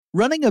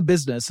Running a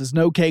business is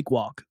no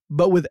cakewalk,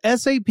 but with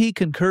SAP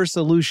Concur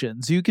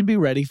Solutions, you can be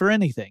ready for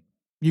anything.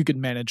 You can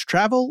manage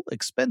travel,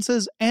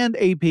 expenses,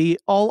 and AP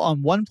all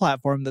on one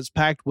platform that's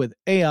packed with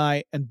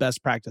AI and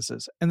best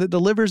practices, and that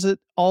delivers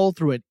it all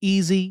through an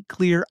easy,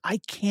 clear, I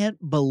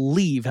can't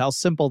believe how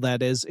simple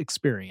that is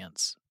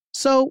experience.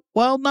 So,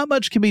 while not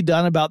much can be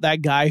done about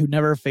that guy who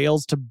never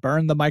fails to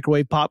burn the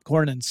microwave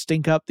popcorn and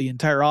stink up the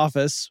entire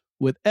office,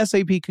 with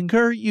SAP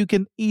Concur, you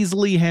can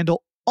easily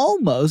handle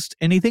almost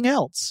anything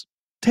else.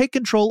 Take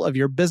control of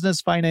your business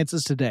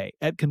finances today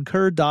at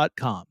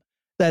Concur.com.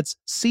 That's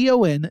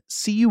CONCUR.com.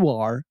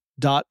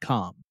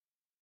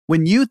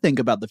 When you think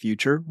about the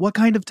future, what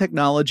kind of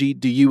technology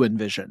do you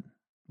envision?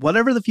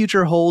 Whatever the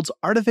future holds,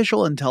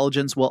 artificial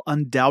intelligence will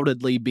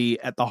undoubtedly be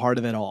at the heart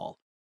of it all.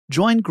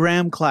 Join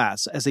Graham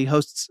Class as he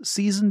hosts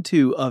Season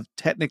 2 of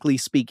Technically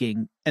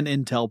Speaking, an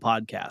Intel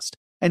podcast,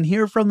 and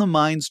hear from the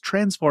minds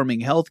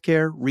transforming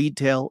healthcare,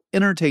 retail,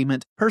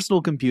 entertainment,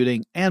 personal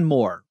computing, and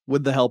more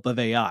with the help of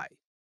AI.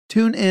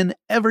 Tune in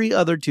every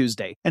other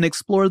Tuesday and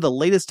explore the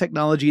latest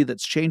technology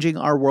that's changing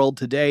our world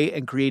today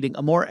and creating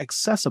a more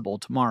accessible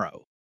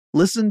tomorrow.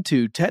 Listen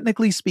to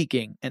Technically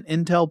Speaking, an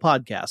Intel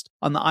podcast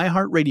on the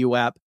iHeartRadio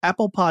app,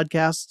 Apple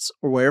Podcasts,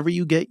 or wherever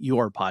you get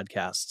your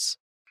podcasts.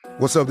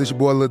 What's up, this your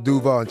boy Lil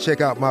Duval, and check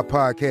out my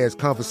podcast,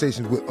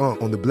 Conversations with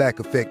Unc, on the Black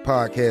Effect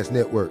Podcast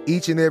Network.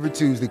 Each and every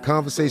Tuesday,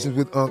 Conversations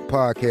with Unc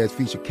podcast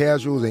feature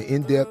casual and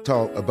in-depth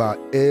talk about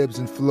ebbs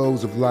and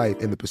flows of life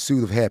and the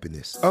pursuit of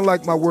happiness.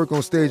 Unlike my work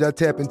on stage, I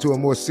tap into a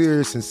more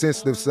serious and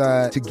sensitive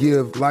side to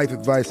give life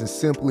advice and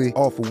simply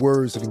offer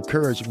words of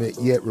encouragement,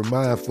 yet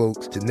remind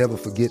folks to never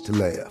forget to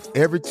laugh.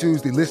 Every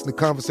Tuesday, listen to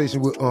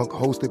Conversations with Unc,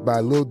 hosted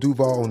by Lil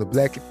Duval on the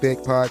Black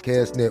Effect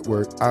Podcast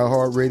Network,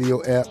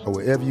 iHeartRadio app, or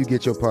wherever you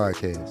get your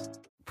podcasts.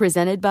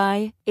 Presented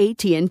by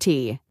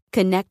AT&T.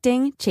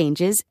 Connecting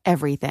changes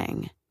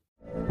everything.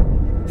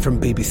 From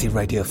BBC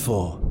Radio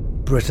 4,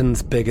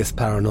 Britain's biggest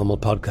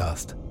paranormal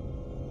podcast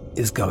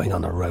is going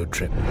on a road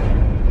trip.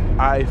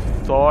 I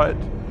thought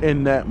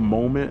in that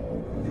moment,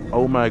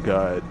 oh my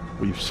God,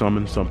 we've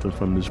summoned something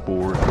from this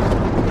board.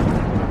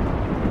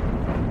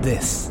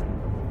 This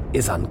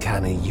is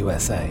Uncanny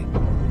USA.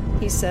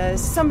 He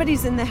says,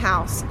 somebody's in the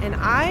house, and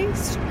I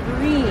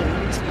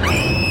screamed.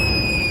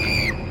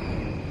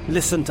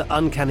 Listen to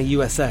Uncanny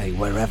USA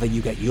wherever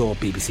you get your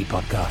BBC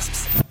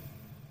podcasts,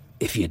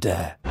 if you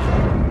dare.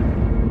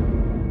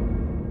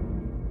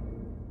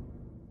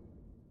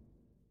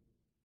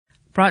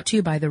 Brought to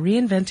you by the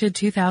reinvented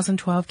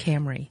 2012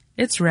 Camry.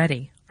 It's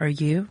ready. Are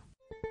you?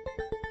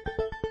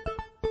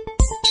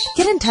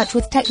 Get in touch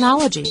with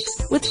technology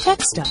with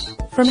Tech Stuff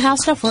from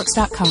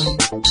HowStuffWorks.com.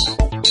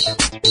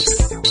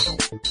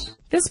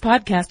 This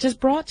podcast is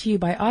brought to you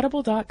by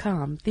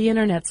Audible.com, the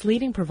internet's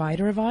leading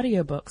provider of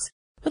audiobooks,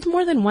 with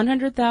more than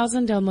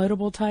 100,000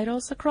 downloadable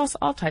titles across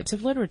all types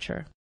of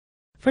literature.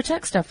 For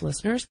Tech Stuff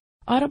listeners,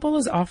 Audible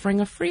is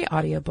offering a free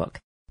audiobook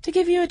to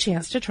give you a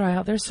chance to try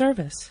out their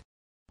service.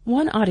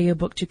 One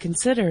audiobook to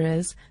consider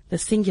is The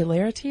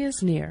Singularity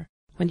is Near,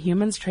 When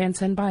Humans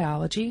Transcend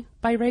Biology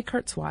by Ray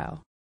Kurzweil.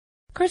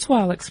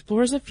 Kurzweil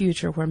explores a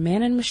future where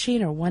man and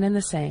machine are one and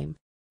the same.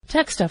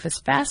 Tech Stuff is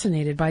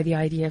fascinated by the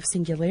idea of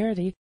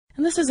singularity,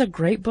 and this is a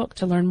great book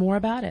to learn more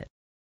about it.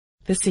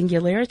 The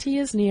Singularity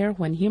is Near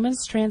When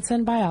Humans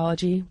Transcend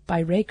Biology by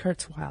Ray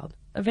Kurzweil,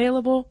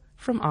 available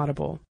from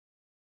Audible.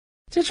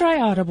 To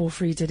try Audible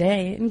free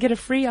today and get a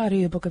free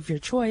audiobook of your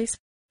choice,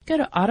 go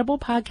to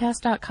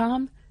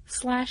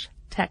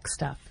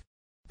audiblepodcast.com/techstuff.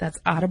 That's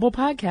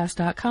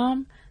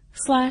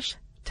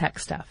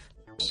audiblepodcast.com/techstuff.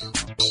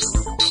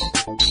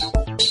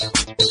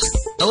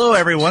 Hello,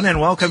 everyone, and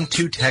welcome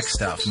to Tech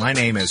Stuff. My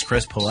name is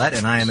Chris Pollette,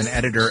 and I am an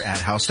editor at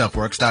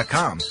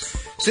HowStuffWorks.com.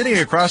 Sitting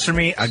across from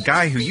me, a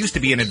guy who used to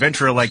be an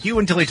adventurer like you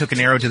until he took an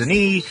arrow to the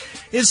knee,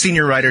 is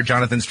senior writer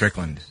Jonathan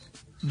Strickland.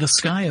 The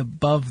sky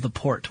above the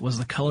port was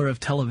the color of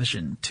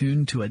television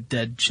tuned to a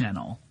dead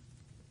channel.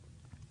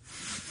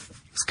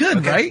 It's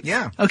good, right?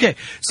 Yeah. Okay,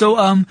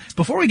 so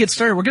before we get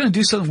started, we're going to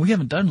do something we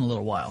haven't done in a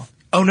little while.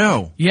 Oh,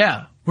 no.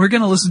 Yeah, we're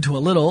going to listen to a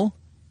little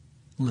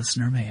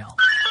listener mail.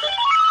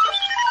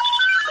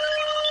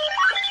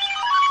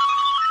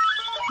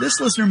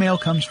 This listener mail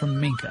comes from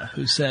Minka,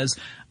 who says,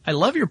 I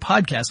love your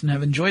podcast and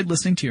have enjoyed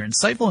listening to your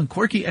insightful and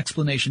quirky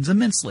explanations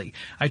immensely.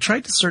 I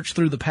tried to search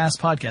through the past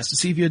podcasts to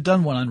see if you had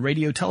done one on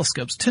radio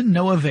telescopes to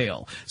no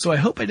avail, so I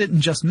hope I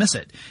didn't just miss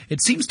it.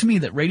 It seems to me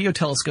that radio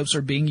telescopes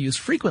are being used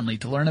frequently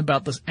to learn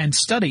about and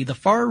study the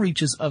far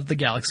reaches of the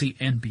galaxy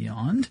and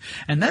beyond,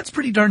 and that's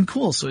pretty darn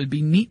cool, so it'd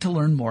be neat to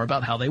learn more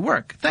about how they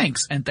work.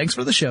 Thanks, and thanks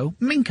for the show,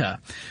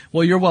 Minka.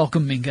 Well, you're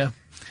welcome, Minka.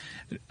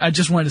 I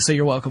just wanted to say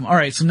you're welcome. All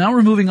right, so now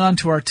we're moving on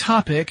to our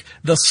topic,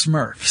 the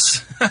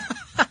Smurfs.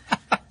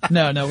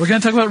 No, we're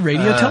going to talk about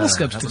radio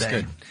telescopes today.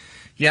 Good.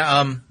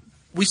 Yeah,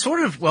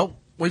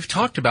 we've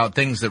talked about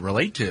things that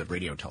relate to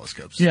radio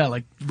telescopes. Yeah,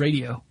 like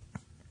radio.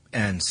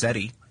 And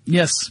SETI.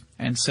 Yes,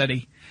 and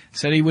SETI.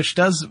 SETI, which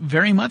does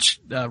very much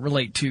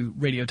relate to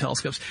radio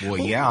telescopes. Well,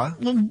 yeah.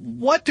 Well,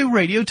 what do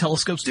radio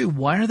telescopes do?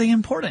 Why are they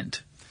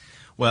important?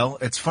 Well,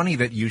 it's funny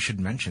that you should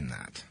mention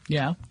that.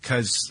 Yeah.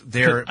 Because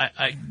they're...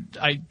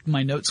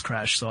 my notes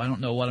crashed, so I don't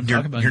know what I'm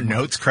talking about Your anymore.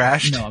 notes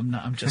crashed? No, I'm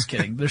not. I'm just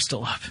kidding. They're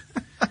still up.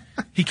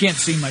 He can't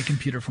see my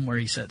computer from where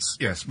he sits.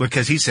 Yes,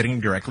 because he's sitting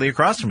directly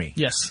across from me.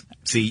 Yes.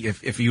 See,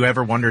 if you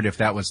ever wondered if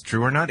that was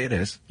true or not, it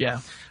is. Yeah.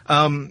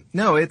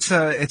 No, it's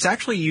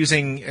actually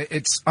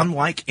it's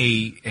unlike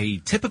a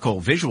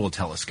typical visual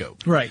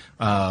telescope. Right.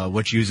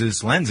 Which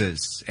uses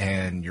lenses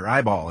and your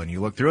eyeball, and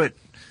you look through it,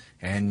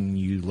 and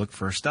you look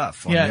for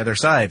stuff on the other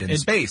side in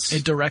space.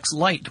 It directs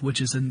light,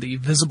 which is in the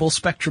visible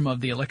spectrum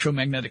of the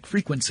electromagnetic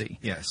frequency.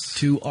 Yes.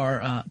 To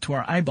our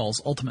eyeballs,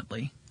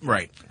 ultimately.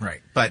 Right.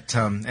 But,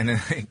 and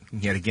then,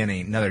 yet again,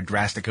 another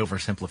drastic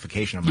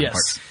oversimplification on my Yes.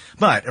 part.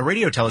 But a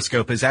radio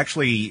telescope is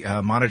actually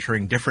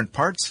monitoring different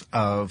parts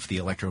of the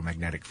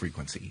electromagnetic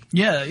frequency.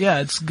 Yeah,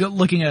 it's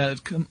looking at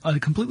a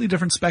completely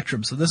different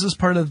spectrum. So this is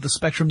part of the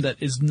spectrum that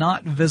is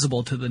not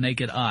visible to the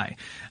naked eye.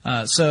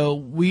 So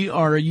we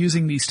are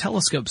using these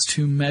telescopes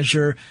to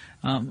measure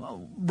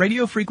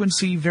radio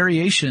frequency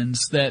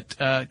variations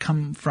that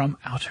come from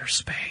outer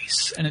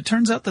space. And it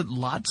turns out that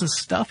lots of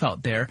stuff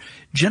out there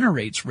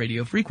generates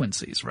radio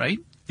frequencies, right?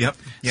 Yep.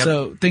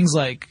 So things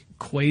like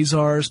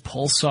quasars,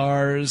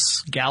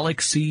 pulsars,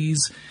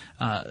 galaxies,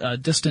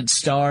 distant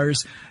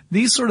stars,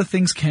 these sort of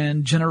things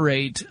can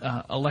generate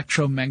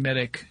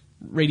electromagnetic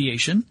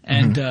radiation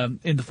and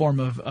in the form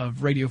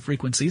of radio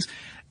frequencies.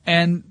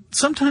 And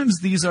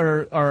sometimes these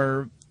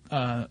are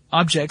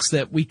objects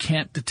that we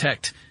can't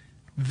detect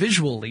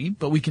visually,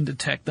 but we can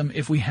detect them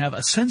if we have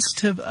a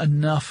sensitive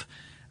enough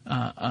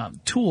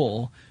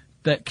tool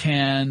that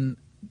can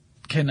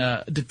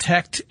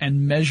detect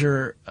and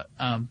measure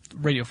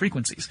radio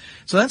frequencies.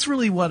 So that's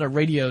really what a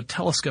radio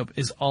telescope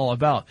is all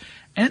about.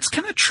 And it's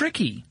kind of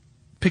tricky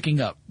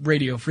picking up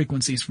radio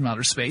frequencies from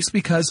outer space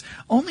because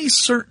only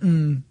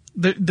certain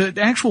the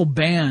actual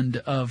band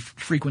of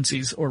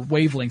frequencies, or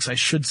wavelengths, I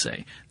should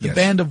say, the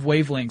band of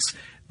wavelengths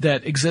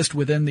that exist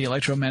within the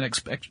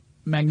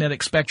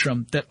electromagnetic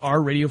spectrum that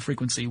are radio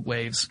frequency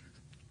waves,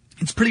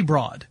 it's pretty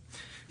broad.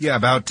 Yeah,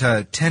 about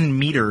 10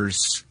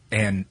 meters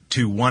and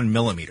to 1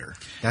 millimeter.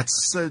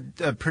 That's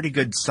a pretty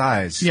good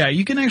size. Yeah,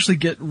 you can actually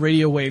get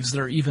radio waves that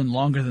are even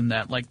longer than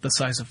that, like the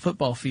size of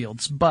football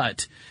fields.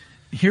 But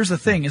here's the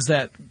thing, is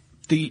that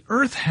the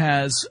Earth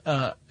has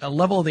a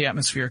level of the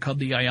atmosphere called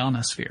the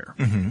ionosphere.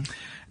 Mm-hmm.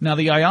 Now,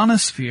 the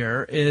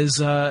ionosphere is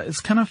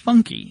kind of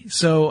funky.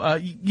 So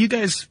you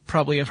guys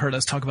probably have heard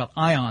us talk about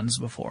ions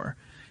before.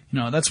 You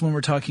know, that's when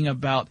we're talking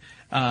about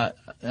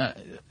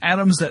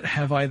atoms that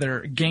have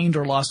either gained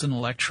or lost an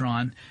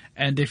electron.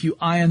 And if you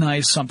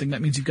ionize something,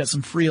 that means you've got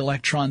some free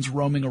electrons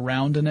roaming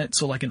around in it.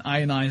 So like an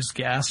ionized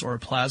gas or a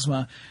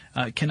plasma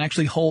can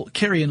actually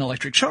carry an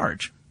electric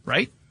charge,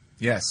 right?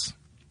 Yes.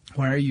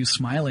 Why are you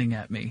smiling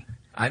at me?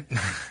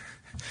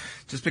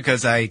 Just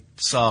because I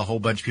saw a whole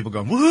bunch of people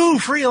going, woohoo,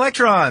 free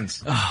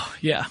electrons! Oh,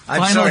 yeah.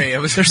 I'm sorry.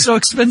 They're so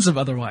expensive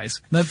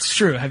otherwise. That's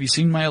true. Have you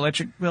seen my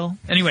electric bill?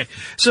 Anyway,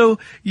 so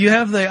you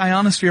have the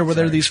ionosphere where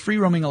there are these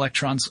free-roaming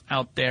electrons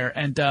out there,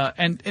 and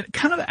it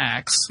kind of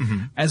acts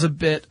as a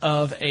bit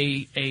of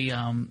a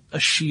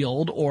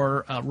shield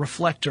or a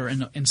reflector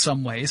in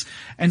some ways.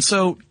 And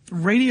so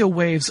radio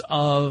waves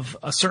of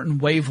a certain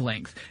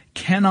wavelength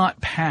cannot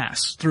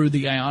pass through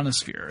the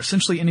ionosphere.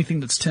 Essentially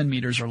anything that's 10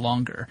 meters or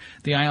longer.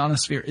 The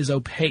ionosphere is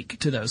opaque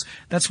to those.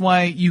 That's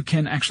why you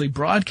can actually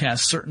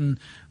broadcast certain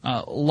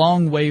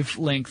long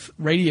wavelength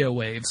radio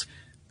waves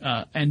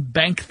and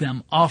bank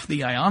them off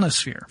the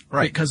ionosphere.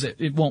 Right. Because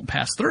it won't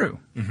pass through.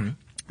 Mm-hmm.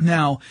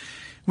 Now,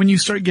 when you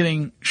start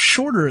getting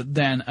shorter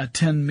than a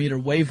 10-meter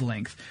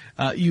wavelength,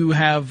 you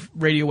have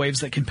radio waves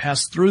that can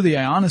pass through the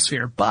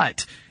ionosphere,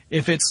 but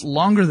if it's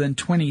longer than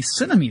 20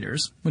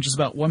 centimeters, which is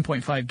about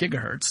 1.5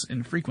 gigahertz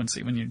in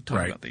frequency when you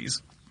talk about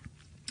these,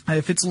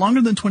 if it's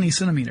longer than 20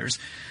 centimeters,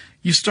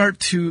 you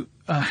start to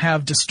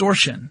have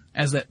distortion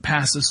as that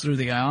passes through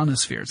the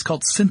ionosphere. It's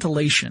called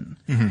scintillation.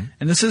 Mm-hmm.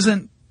 And this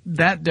isn't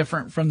that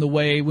different from the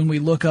way when we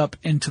look up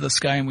into the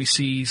sky and we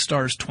see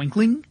stars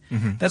twinkling.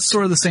 Mm-hmm. That's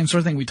sort of the same sort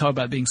of thing we talk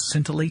about being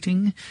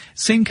scintillating.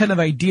 Same kind of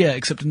idea,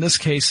 except in this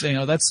case, we're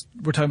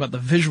talking about the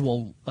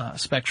visual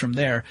spectrum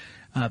there.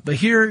 But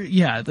here,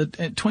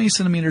 at 20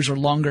 centimeters or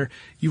longer,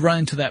 you run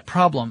into that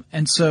problem.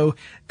 And so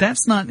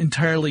that's not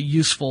entirely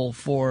useful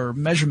for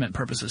measurement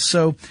purposes.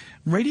 So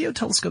radio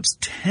telescopes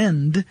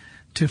tend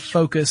to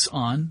focus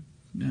on,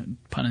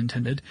 pun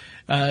intended,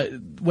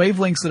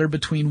 wavelengths that are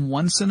between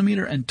 1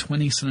 centimeter and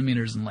 20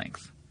 centimeters in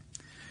length.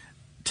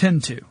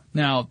 Tend to.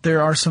 Now,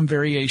 there are some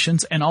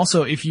variations. And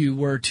also, if you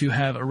were to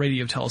have a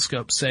radio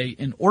telescope, say,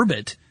 in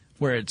orbit,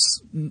 where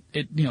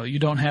you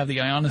don't have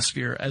the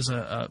ionosphere as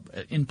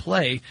in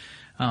play,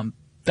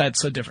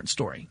 that's a different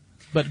story.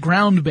 But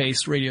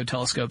ground-based radio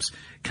telescopes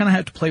kind of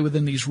have to play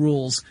within these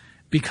rules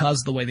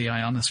because of the way the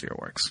ionosphere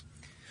works.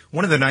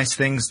 One of the nice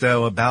things,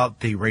 though, about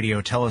the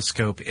radio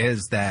telescope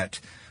is that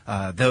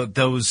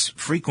those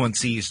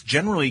frequencies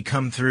generally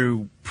come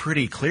through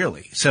pretty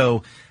clearly.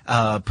 So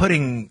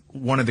putting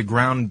one of the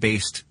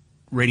ground-based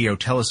radio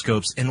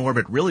telescopes in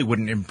orbit really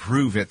wouldn't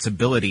improve its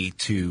ability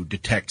to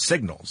detect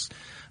signals.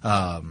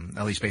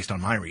 at least based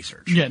on my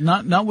research. Yeah,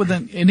 not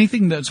within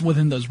anything that's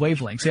within those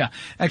wavelengths. Yeah,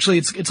 actually,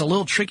 it's a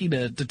little tricky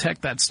to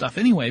detect that stuff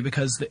anyway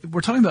because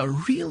we're talking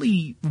about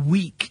really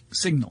weak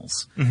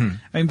signals. I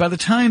mean, by the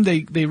time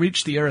they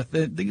reach the Earth,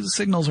 these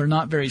signals are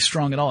not very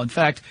strong at all. In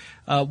fact,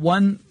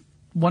 one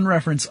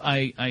reference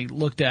I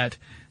looked at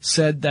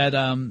said that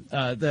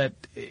that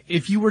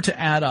if you were to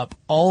add up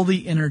all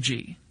the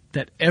energy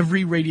that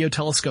every radio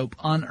telescope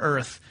on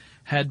Earth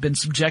had been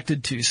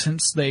subjected to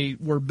since they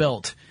were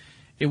built,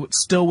 it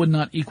would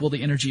not equal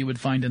the energy you would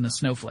find in a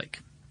snowflake.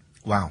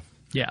 Wow.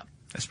 Yeah.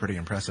 That's pretty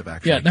impressive,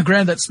 actually. Yeah. Now,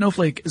 granted, that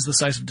snowflake is the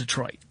size of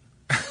Detroit.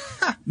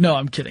 No,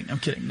 I'm kidding.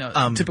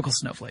 No, typical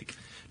snowflake.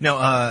 No,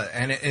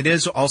 and it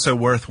is also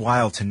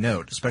worthwhile to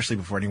note, especially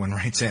before anyone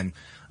writes in,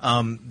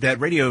 that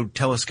radio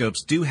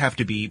telescopes do have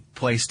to be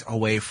placed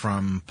away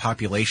from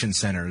population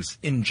centers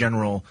in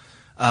general,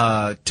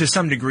 to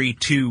some degree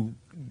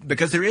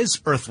because there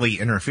is earthly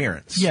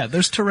interference. Yeah,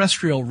 there's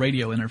terrestrial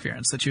radio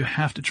interference that you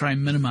have to try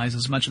and minimize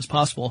as much as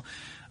possible.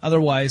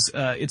 Otherwise,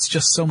 it's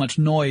just so much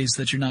noise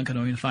that you're not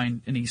going to find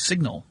any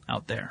signal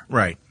out there.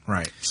 Right.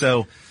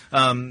 So,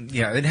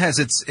 it has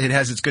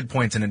its good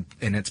points and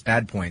its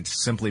bad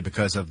points simply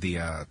because of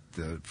the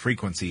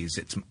frequencies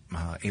it's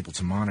able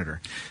to monitor.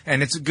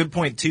 And it's a good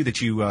point too that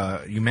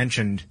you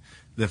mentioned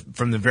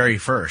from the very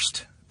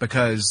first.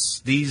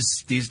 Because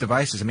these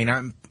devices, I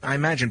mean, I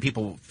imagine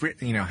people,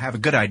 have a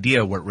good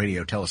idea what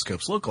radio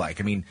telescopes look like.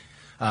 I mean,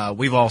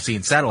 we've all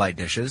seen satellite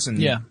dishes, and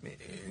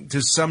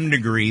to some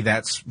degree,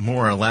 that's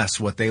more or less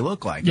what they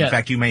look like. Yeah. In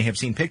fact, you may have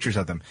seen pictures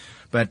of them,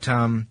 but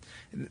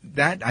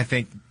that I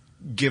think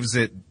gives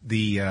it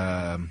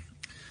the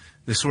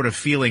sort of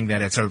feeling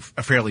that it's a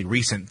fairly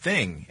recent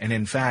thing. And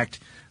in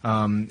fact,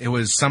 it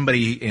was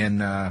somebody in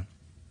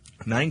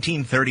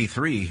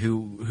 1933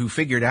 who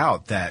figured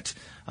out that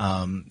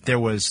there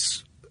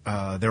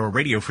were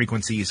radio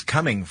frequencies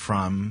coming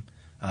from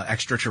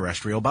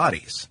extraterrestrial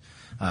bodies.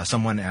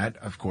 Someone at,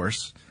 of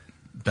course,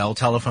 Bell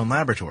Telephone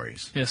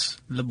Laboratories. Yes,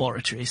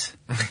 laboratories.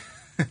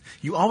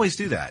 You always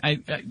do that. I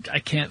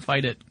can't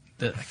fight it.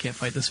 I can't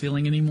fight this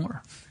feeling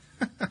anymore.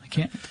 I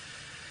can't.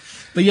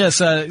 But yes,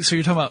 so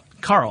you're talking about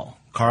Carl.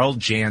 Carl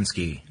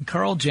Jansky.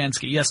 Carl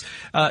Jansky, yes.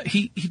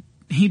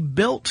 He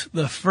built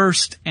the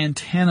first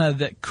antenna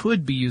that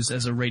could be used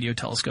as a radio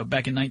telescope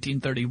back in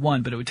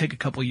 1931, but it would take a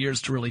couple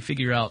years to really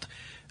figure out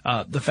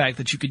the fact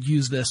that you could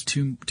use this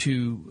to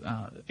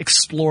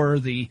explore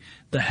the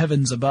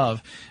heavens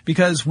above.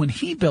 Because when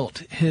he built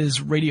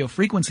his radio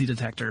frequency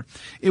detector,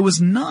 it was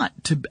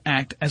not to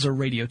act as a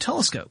radio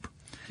telescope.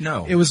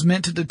 No. It was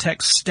meant to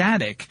detect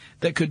static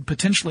that could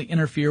potentially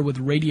interfere with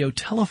radio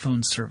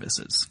telephone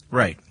services.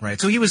 Right.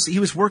 So he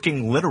was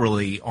working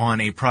literally on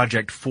a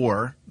project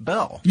for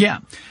Bell.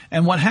 Yeah.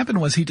 And what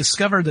happened was he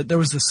discovered that there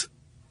was this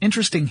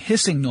interesting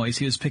hissing noise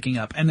he was picking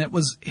up, and it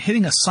was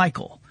hitting a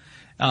cycle.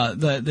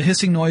 The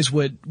hissing noise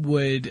would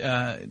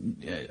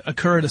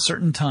occur at a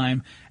certain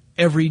time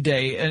every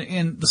day,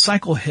 and the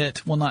cycle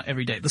hit, well, not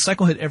every day. The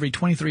cycle hit every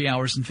 23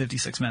 hours and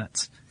 56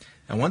 minutes.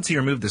 And once he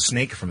removed the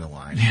snake from the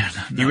line,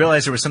 you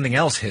realized there was something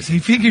else hissing. He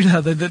figured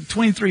out that the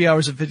 23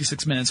 hours and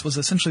 56 minutes was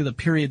essentially the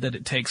period that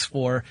it takes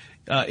for,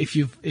 if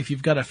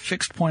you've got a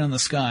fixed point on the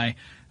sky,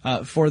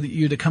 for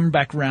you to come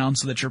back around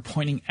so that you're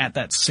pointing at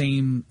that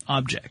same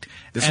object.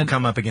 This will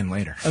come up again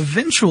later.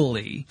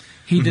 Eventually,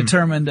 he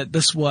determined that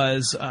this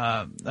was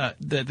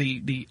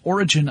the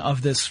origin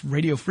of this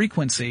radio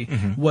frequency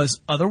was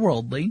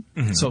otherworldly,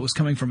 so it was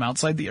coming from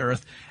outside the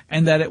Earth,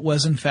 and that it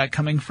was in fact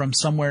coming from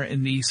somewhere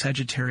in the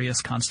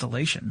Sagittarius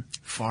constellation.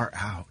 Far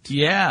out.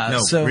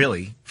 Yeah.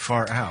 Really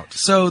far out.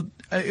 So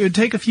it would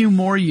take a few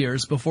more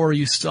years before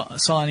you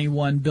saw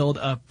anyone build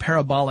a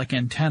parabolic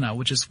antenna,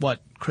 which is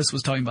what Chris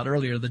was talking about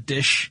earlier, the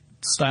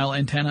dish-style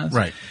antennas.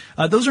 Right.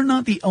 Those are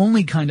not the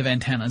only kind of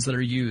antennas that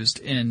are used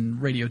in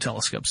radio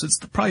telescopes. It's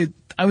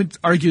I would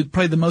argue,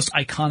 probably the most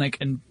iconic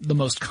and the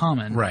most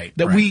common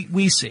that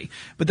we see.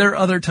 But there are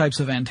other types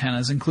of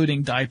antennas,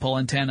 including dipole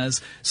antennas,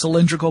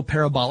 cylindrical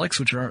parabolics,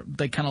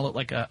 they kind of look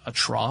like a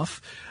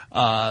trough.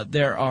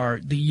 There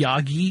are the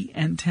Yagi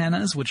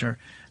antennas, which are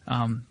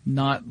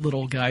not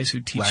little guys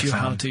who teach you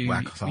how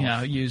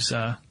to use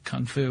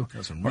kung fu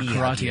or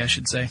karate, I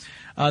should say.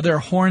 There are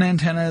horn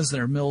antennas,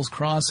 there are Mills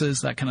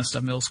crosses, that kind of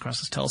stuff, Mills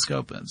crosses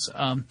telescope.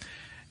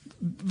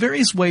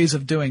 Various ways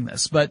of doing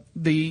this, but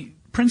the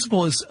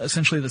principle is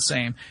essentially the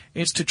same.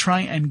 It's to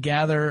try and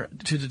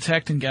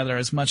detect and gather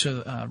as much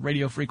of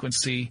radio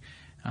frequency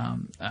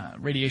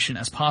radiation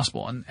as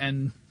possible.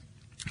 And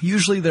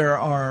usually there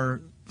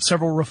are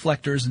several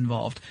reflectors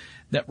involved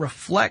that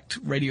reflect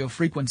radio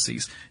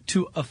frequencies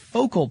to a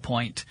focal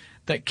point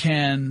that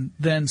can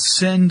then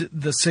send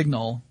the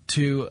signal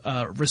to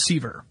a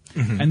receiver.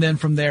 And then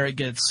from there it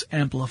gets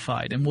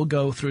amplified. And we'll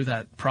go through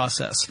that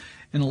process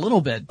in a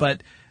little bit.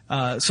 But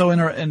so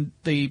in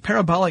the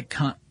parabolic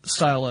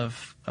style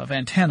of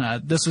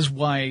antenna, this is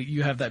why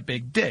you have that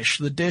big dish.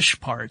 The dish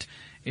part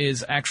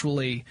is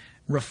actually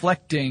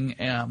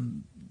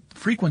reflecting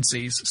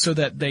frequencies so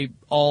that they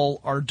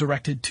all are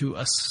directed to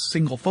a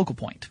single focal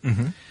point.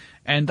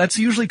 And that's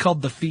usually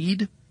called the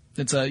feed.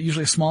 It's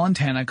usually a small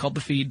antenna called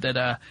the feed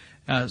that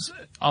is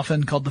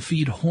often called the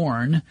feed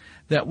horn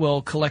that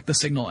will collect the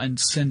signal and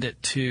send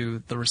it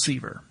to the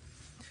receiver.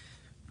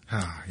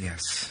 Ah,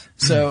 yes.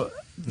 So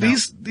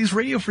these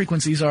radio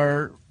frequencies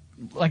are,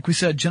 like we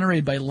said,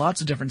 generated by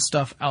lots of different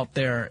stuff out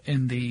there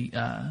in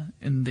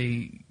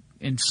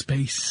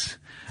space.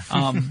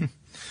 But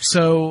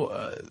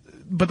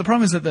the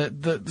problem is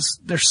that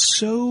they're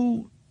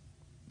so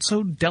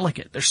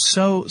delicate. They're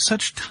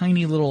such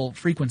tiny little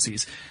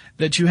frequencies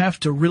that you have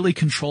to really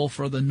control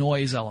for the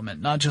noise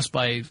element, not just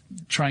by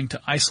trying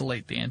to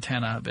isolate the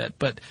antenna a bit,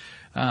 but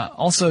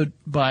also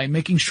by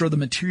making sure the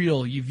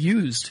material you've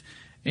used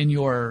in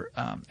your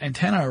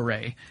antenna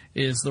array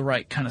is the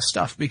right kind of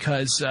stuff,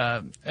 because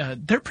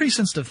they're pretty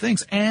sensitive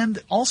things. And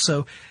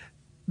also,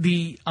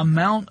 the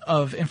amount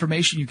of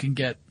information you can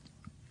get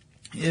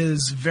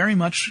is very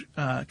much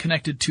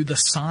connected to the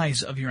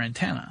size of your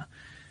antenna.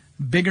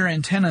 Bigger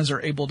antennas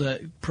are able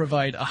to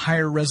provide a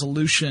higher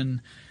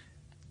resolution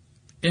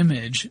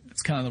image.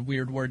 It's kind of a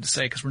weird word to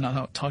say because we're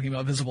not talking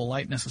about visible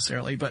light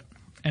necessarily, but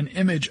an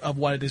image of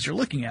what it is you're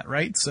looking at,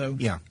 right? So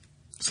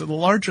the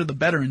larger the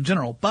better in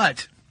general.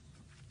 But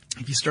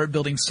if you start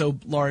building so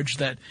large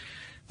that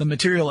the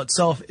material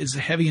itself is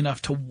heavy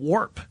enough to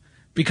warp,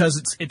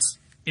 because it's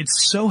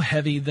so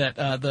heavy that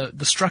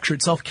the structure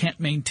itself can't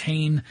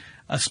maintain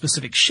a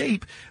specific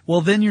shape,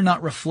 well, then you're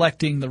not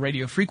reflecting the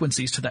radio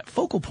frequencies to that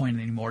focal point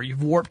anymore.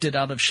 You've warped it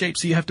out of shape,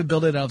 so you have to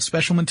build it out of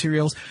special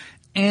materials,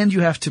 and you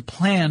have to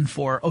plan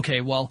for,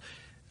 okay, well,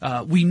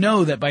 we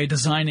know that by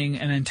designing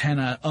an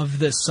antenna of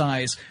this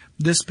size,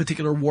 this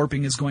particular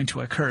warping is going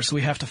to occur. So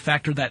we have to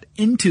factor that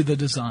into the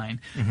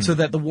design so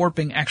that the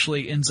warping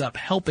actually ends up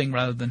helping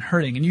rather than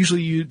hurting. And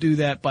usually you do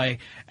that by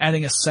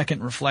adding a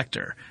second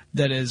reflector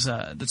that is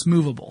that's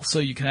movable. So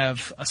you can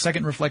have a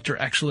second reflector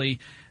actually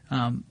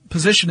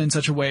positioned in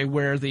such a way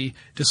where the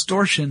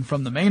distortion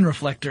from the main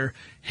reflector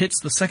hits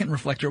the second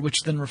reflector,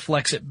 which then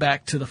reflects it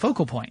back to the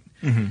focal point.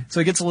 So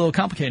it gets a little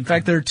complicated. In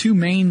fact, there are two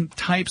main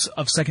types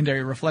of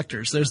secondary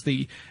reflectors. There's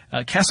the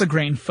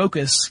Cassegrain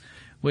focus,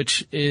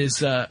 which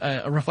is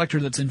a reflector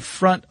that's in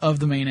front of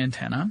the main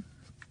antenna,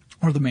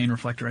 or the main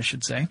reflector, I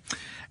should say.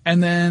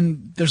 And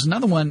then there's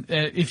another one,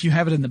 if you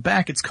have it in the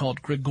back, it's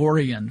called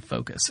Gregorian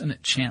focus, and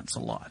it chants a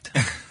lot.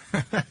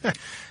 I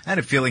had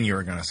a feeling you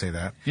were going to say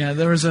that. Yeah,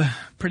 there was a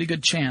pretty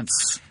good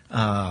chance.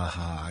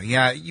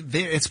 Yeah,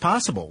 it's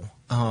possible.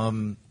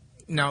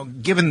 Now,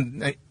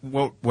 given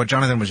what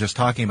Jonathan was just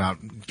talking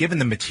about, given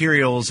the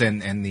materials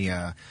and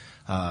the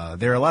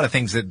there are a lot of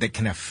things that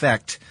can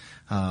affect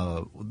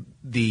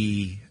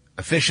the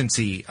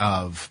efficiency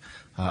of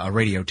a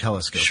radio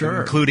telescope,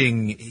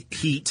 including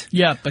heat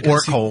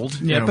or cold.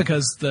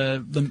 Because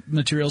the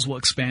materials will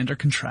expand or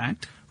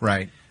contract.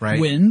 Right.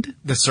 Wind.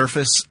 The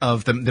surface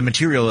of the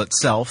material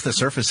itself,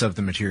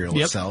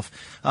 itself.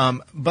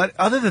 But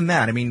other than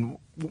that, I mean,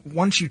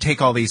 once you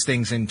take all these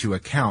things into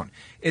account,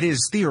 it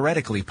is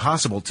theoretically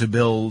possible to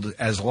build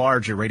as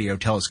large a radio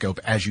telescope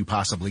as you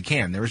possibly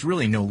can. There is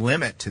really no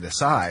limit to the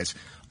size,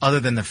 other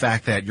than the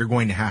fact that you're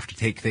going to have to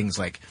take things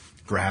like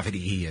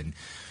gravity and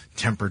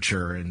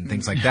temperature and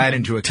things like that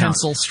into account.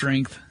 Tensile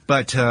strength.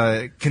 But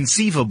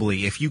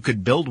conceivably, if you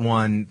could build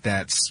one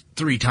that's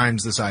 3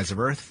 times the size of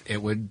Earth,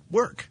 it would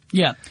work.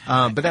 Yeah.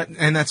 But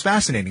that's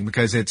fascinating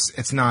because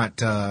it's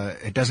not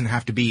it doesn't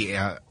have to be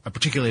a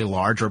particularly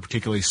large or a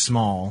particularly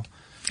small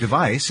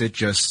device. It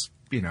just,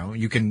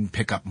 you can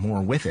pick up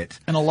more with it.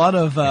 And a lot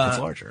of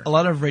larger. A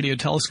lot of radio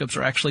telescopes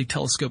are actually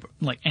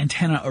like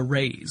antenna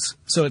arrays.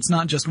 So it's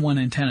not just one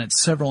antenna;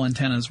 it's several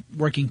antennas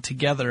working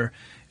together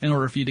in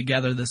order for you to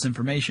gather this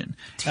information.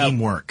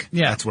 Teamwork.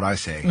 That's what I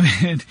say.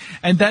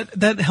 And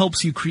that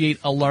helps you create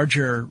a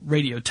larger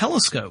radio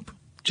telescope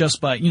just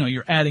by,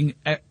 you're adding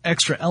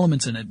extra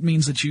elements in it. It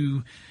means that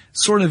you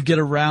sort of get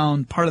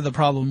around part of the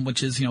problem,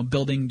 which is,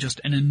 building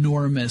just an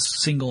enormous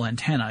single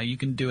antenna. You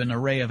can do an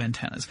array of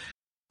antennas.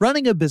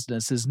 Running a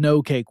business is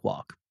no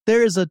cakewalk.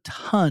 There is a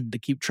ton to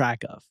keep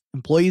track of.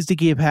 Employees to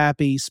keep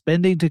happy,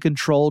 spending to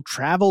control,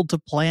 travel to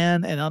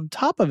plan, and on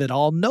top of it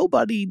all,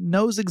 nobody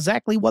knows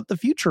exactly what the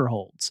future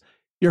holds.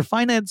 Your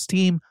finance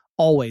team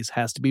always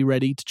has to be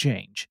ready to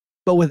change.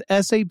 But with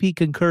SAP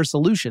Concur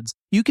Solutions,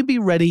 you can be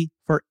ready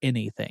for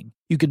anything.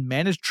 You can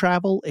manage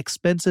travel,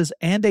 expenses,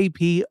 and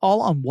AP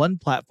all on one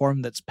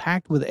platform that's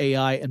packed with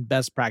AI and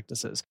best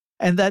practices,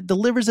 and that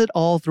delivers it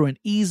all through an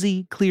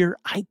easy, clear,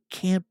 I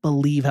can't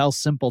believe how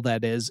simple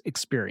that is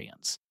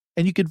experience.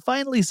 And you can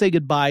finally say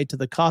goodbye to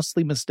the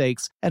costly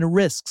mistakes and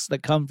risks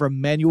that come from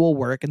manual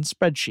work and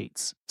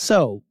spreadsheets.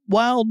 So,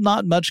 while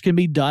not much can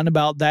be done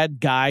about that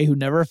guy who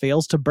never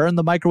fails to burn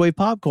the microwave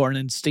popcorn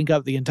and stink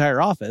up the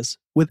entire office,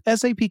 with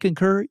SAP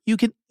Concur, you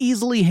can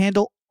easily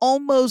handle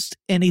almost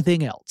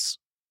anything else.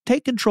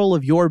 Take control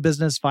of your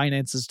business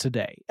finances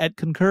today at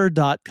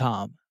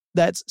Concur.com.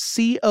 That's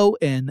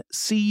CONCUR.com.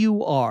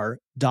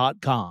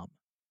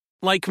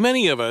 Like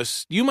many of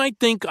us, you might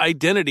think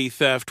identity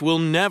theft will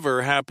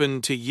never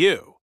happen to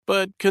you.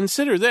 But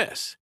consider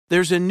this.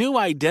 There's a new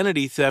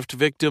identity theft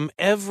victim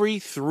every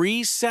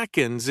 3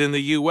 seconds in the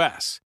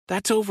U.S.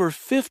 That's over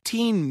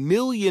 15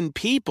 million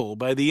people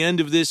by the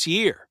end of this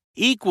year,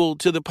 equal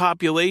to the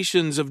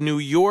populations of New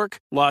York,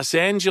 Los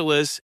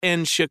Angeles,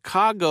 and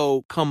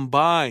Chicago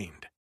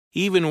combined.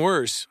 Even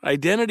worse,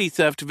 identity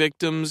theft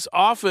victims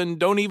often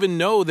don't even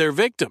know they're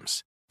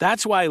victims.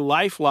 That's why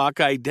LifeLock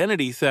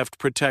Identity Theft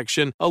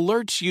Protection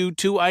alerts you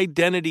to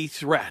identity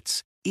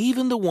threats,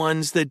 even the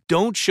ones that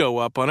don't show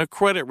up on a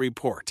credit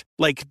report,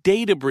 like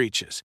data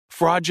breaches,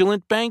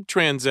 fraudulent bank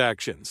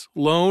transactions,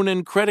 loan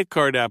and credit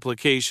card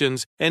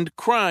applications, and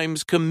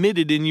crimes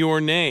committed in your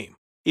name.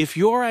 If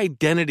your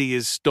identity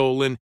is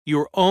stolen,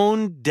 your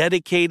own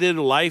dedicated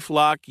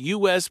LifeLock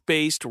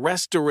U.S.-based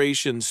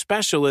restoration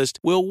specialist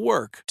will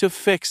work to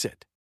fix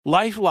it.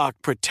 LifeLock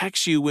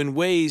protects you in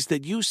ways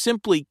that you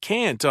simply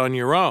can't on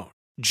your own.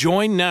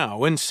 Join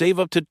now and save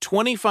up to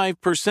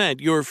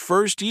 25% your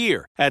first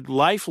year at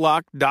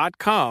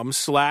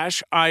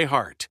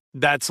LifeLock.com/iHeart.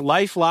 That's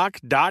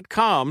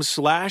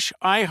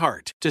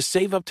LifeLock.com/iHeart to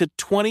save up to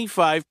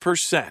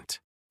 25%.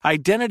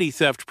 Identity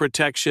theft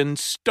protection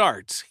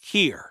starts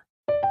here.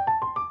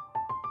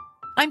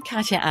 I'm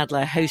Katya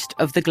Adler, host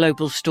of The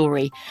Global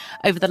Story.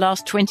 Over the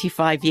last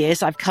 25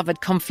 years, I've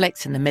covered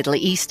conflicts in the Middle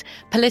East,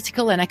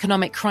 political and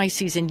economic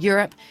crises in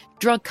Europe,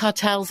 drug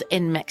cartels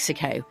in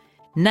Mexico.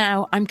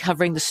 Now I'm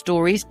covering the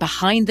stories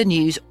behind the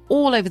news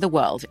all over the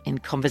world in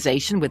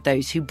conversation with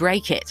those who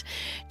break it.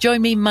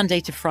 Join me Monday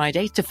to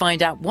Friday to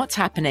find out what's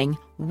happening,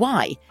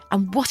 why,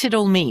 and what it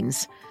all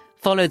means.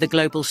 Follow The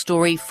Global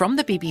Story from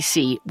the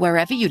BBC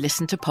wherever you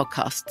listen to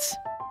podcasts.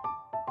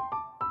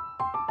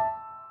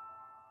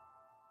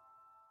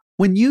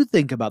 When you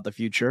think about the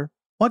future,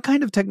 what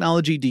kind of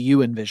technology do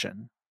you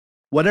envision?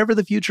 Whatever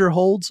the future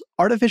holds,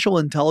 artificial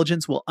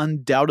intelligence will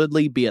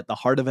undoubtedly be at the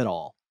heart of it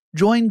all.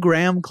 Join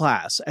Graham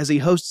Class as he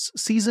hosts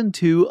Season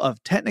 2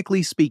 of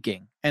Technically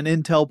Speaking, an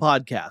Intel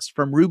podcast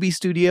from Ruby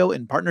Studio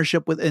in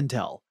partnership with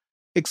Intel.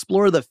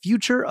 Explore the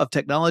future of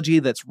technology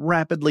that's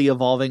rapidly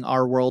evolving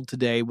our world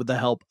today with the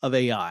help of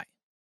AI.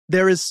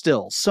 There is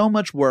still so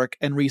much work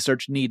and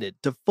research needed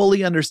to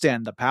fully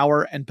understand the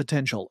power and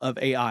potential of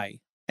AI.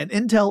 And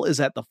Intel is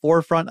at the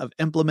forefront of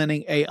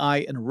implementing AI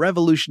in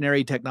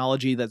revolutionary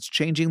technology that's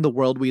changing the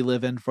world we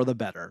live in for the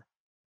better.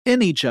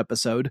 In each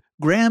episode,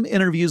 Graham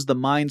interviews the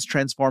minds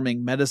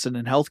transforming medicine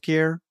and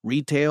healthcare,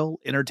 retail,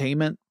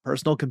 entertainment,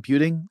 personal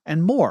computing,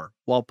 and more,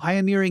 while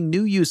pioneering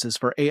new uses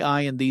for AI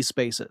in these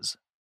spaces.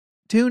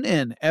 Tune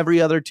in every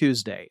other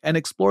Tuesday and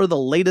explore the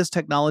latest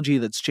technology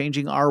that's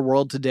changing our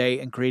world today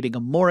and creating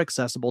a more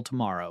accessible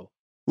tomorrow.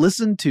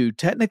 Listen to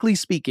Technically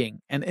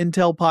Speaking, an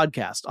Intel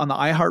podcast on the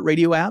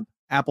iHeartRadio app,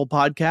 Apple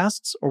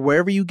Podcasts, or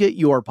wherever you get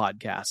your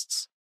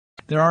podcasts.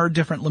 There are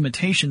different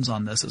limitations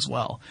on this as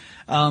well.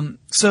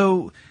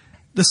 So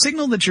the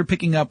signal that you're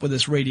picking up with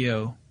this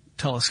radio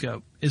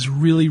telescope is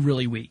really,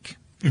 really weak.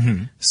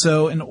 Mm-hmm.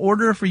 So in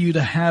order for you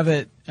to have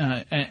it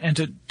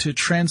and to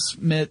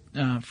transmit,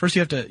 first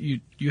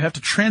you have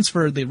to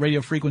transfer the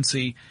radio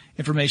frequency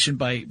information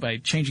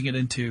by changing it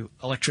into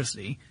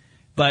electricity.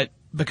 But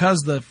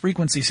because the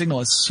frequency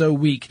signal is so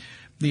weak,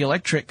 the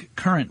electric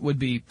current would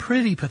be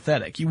pretty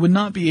pathetic. You would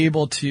not be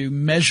able to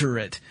measure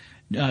it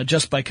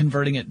just by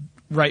converting it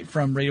right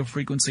from radio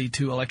frequency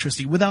to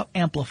electricity without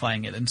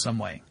amplifying it in some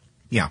way.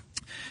 Yeah.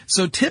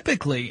 So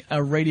typically,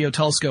 a radio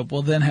telescope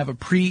will then have a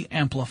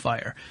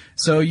preamplifier.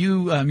 So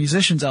you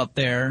musicians out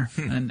there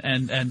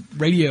and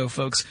radio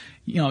folks,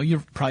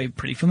 you're probably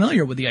pretty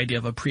familiar with the idea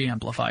of a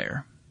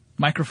preamplifier.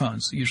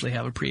 Microphones usually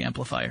have a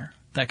preamplifier,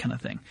 that kind of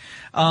thing.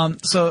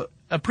 So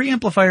a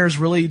preamplifier is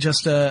really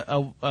just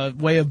a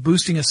way of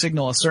boosting a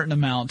signal a certain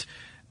amount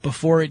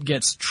before it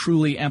gets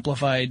truly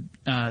amplified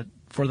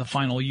for the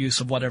final use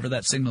of whatever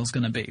that signal is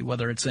going to be,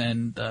 whether it's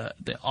in the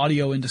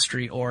audio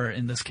industry or,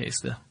 in this case,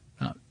 the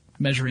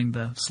measuring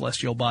the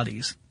celestial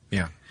bodies.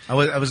 Yeah. I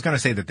was going to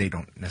say that they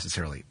don't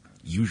necessarily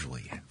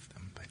usually have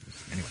them, but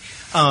anyway.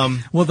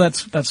 Well,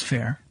 that's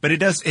fair. But it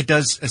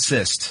does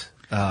assist.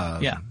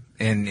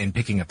 In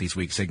picking up these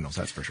weak signals,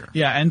 that's for sure.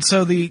 Yeah, and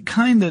so the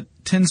kind that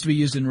tends to be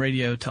used in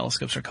radio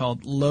telescopes are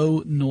called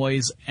low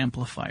noise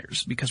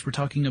amplifiers, because we're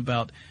talking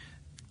about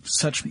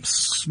such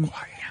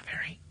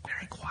very,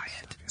 very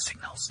quiet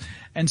signals.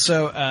 And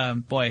so,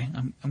 I'm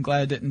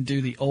glad I didn't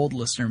do the old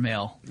listener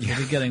mail at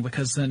the beginning,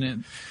 because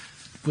then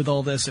with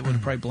all this, it would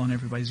have probably blown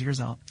everybody's ears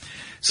out.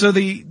 So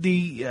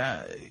these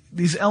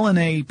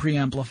LNA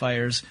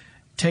preamplifiers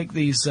take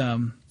these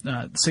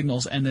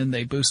signals and then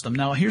they boost them.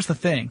 Now, here's the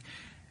thing.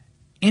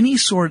 Any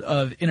sort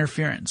of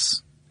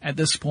interference at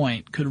this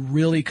point could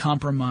really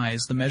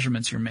compromise the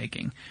measurements you're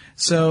making.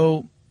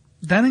 So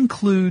that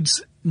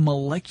includes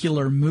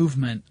molecular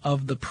movement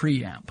of the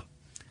preamp.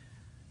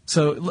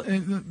 So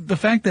the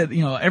fact that,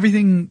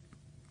 everything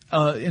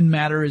in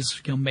matter is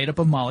made up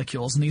of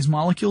molecules, and these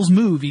molecules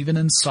move even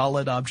in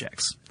solid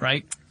objects,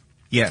 right?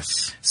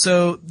 Yes.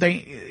 So they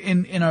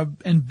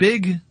in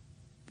big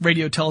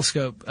radio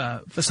telescope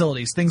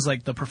facilities, things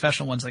like the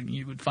professional ones like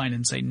you would find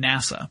in, say,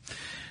 NASA,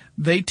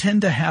 they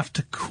tend to have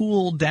to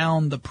cool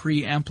down the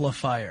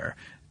preamplifier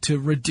to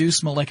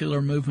reduce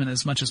molecular movement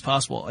as much as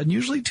possible, and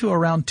usually to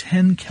around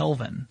 10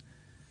 Kelvin.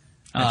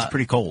 That's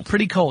pretty cold.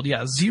 Pretty cold,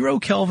 yeah. 0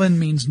 Kelvin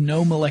means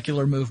no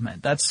molecular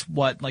movement. That's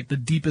what like the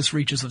deepest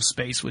reaches of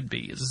space would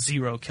be, is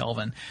 0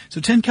 Kelvin.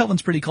 So 10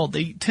 Kelvin's pretty cold.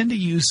 They tend to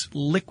use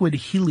liquid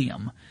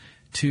helium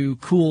to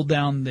cool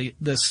down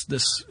this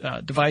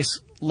device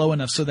low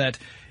enough so that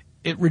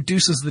it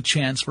reduces the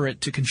chance for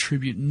it to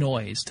contribute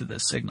noise to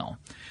this signal.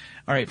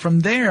 All right, from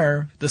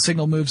there, the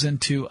signal moves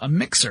into a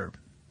mixer.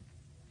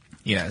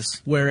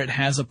 Yes. Where it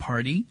has a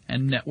party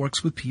and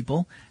networks with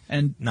people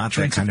and not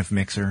that kind of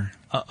mixer.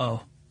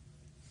 Uh-oh.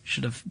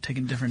 Should have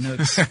taken different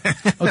notes.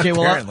 Okay,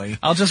 well,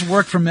 I'll just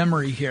work from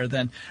memory here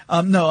then.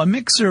 No, a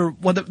mixer,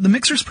 the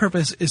mixer's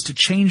purpose is to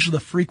change the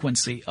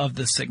frequency of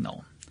the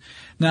signal.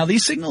 Now,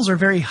 these signals are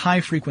very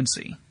high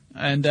frequency,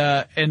 and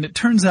it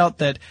turns out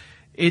that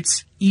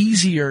it's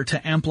easier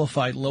to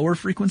amplify lower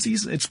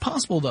frequencies. It's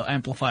possible to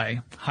amplify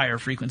higher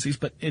frequencies,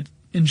 but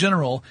in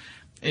general,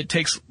 it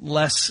takes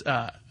less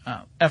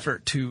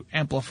effort to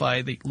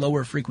amplify the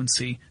lower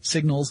frequency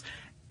signals.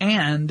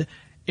 And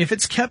if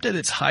it's kept at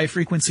its high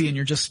frequency and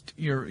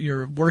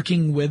you're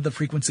working with the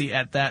frequency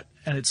at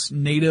its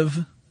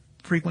native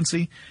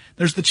frequency,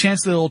 there's the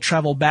chance that it'll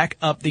travel back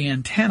up the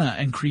antenna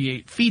and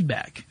create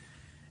feedback.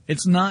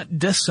 It's not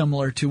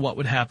dissimilar to what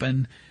would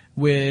happen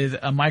with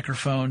a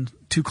microphone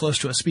too close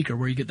to a speaker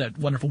where you get that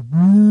wonderful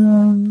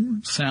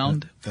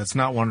sound. That's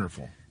not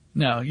wonderful.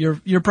 No,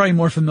 you're probably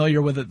more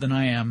familiar with it than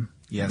I am.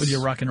 Yes. With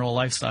your rock and roll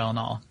lifestyle and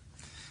all.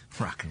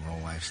 Rock and roll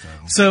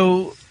lifestyle.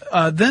 So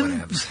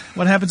then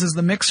what happens is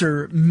the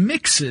mixer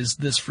mixes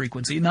this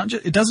frequency.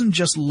 It doesn't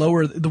just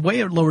lower. The way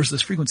it lowers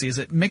this frequency is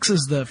it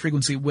mixes the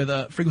frequency with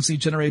a frequency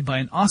generated by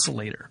an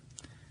oscillator.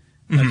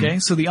 Mm-hmm. Okay,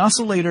 so the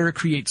oscillator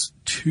creates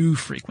two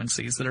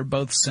frequencies that are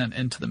both sent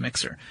into the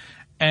mixer.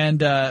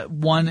 And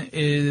one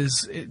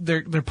is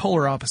they're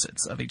polar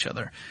opposites of each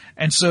other,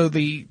 and so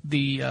the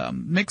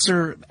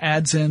mixer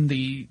adds in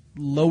the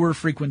lower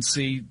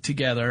frequency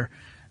together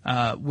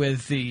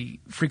with the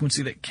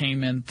frequency that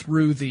came in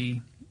through the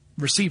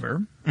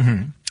receiver,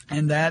 mm-hmm.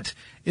 and that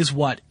is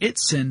what it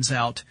sends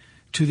out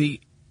to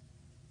the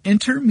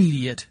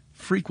intermediate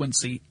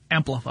frequency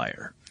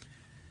amplifier.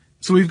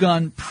 So we've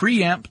gone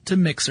preamp to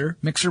mixer.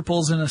 Mixer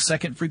pulls in a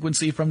second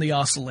frequency from the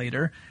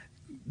oscillator.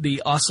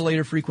 The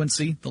oscillator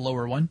frequency, the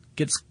lower one,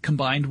 gets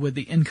combined with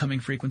the incoming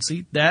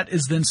frequency. That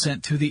is then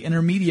sent to the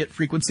intermediate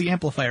frequency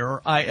amplifier,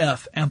 or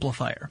IF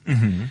amplifier.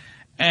 Mm-hmm.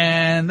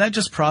 And that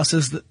just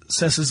processes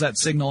that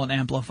signal and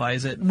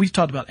amplifies it. And we've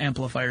talked about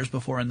amplifiers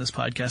before in this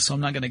podcast, so I'm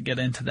not going to get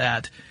into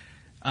that.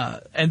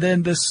 And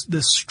then this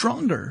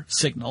stronger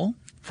signal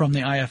from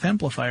the IF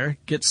amplifier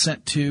gets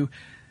sent to,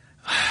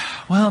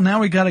 well, now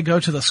we got to go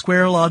to the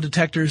square law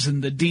detectors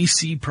and the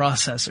DC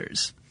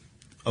processors.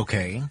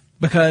 Okay.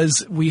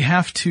 Because we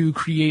have to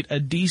create a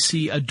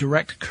DC, a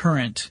direct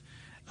current,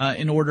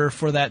 in order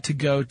for that to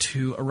go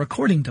to a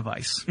recording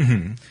device.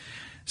 Mm-hmm.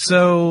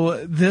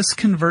 So this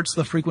converts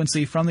the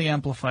frequency from the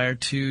amplifier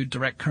to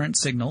direct current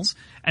signals,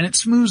 and it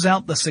smooths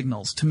out the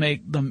signals to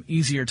make them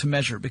easier to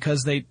measure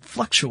because they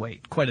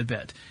fluctuate quite a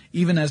bit.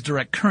 Even as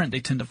direct current,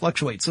 they tend to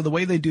fluctuate. So the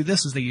way they do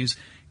this is they use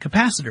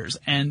capacitors.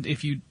 And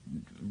if you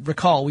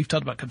recall, we've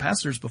talked about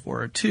capacitors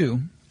before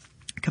too.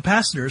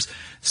 Capacitors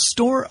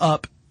store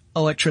up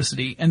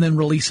electricity and then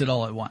release it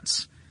all at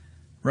once,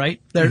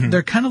 right?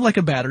 They're kind of like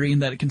a battery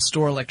in that it can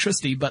store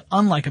electricity, but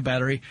unlike a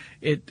battery,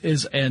 it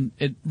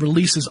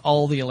releases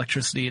all the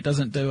electricity. It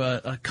doesn't do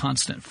a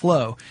constant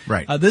flow.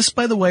 Right. This,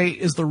 by the way,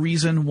 is the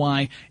reason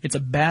why it's a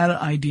bad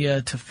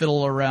idea to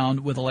fiddle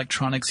around with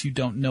electronics you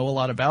don't know a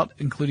lot about,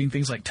 including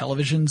things like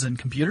televisions and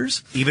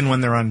computers. Even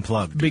when they're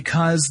unplugged.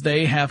 Because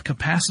they have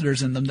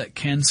capacitors in them that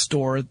can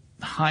store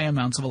high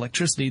amounts of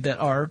electricity that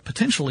are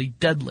potentially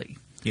deadly.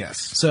 Yes.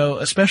 So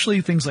especially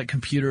things like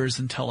computers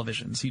and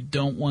televisions, you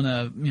don't want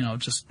to,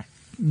 just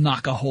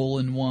knock a hole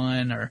in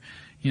one or,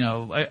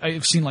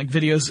 I've seen like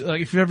videos,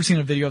 like if you've ever seen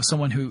a video of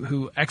someone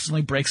who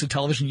accidentally breaks a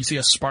television, you see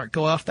a spark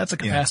go off, that's a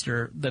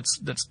capacitor that's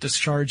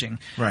discharging.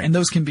 Right. And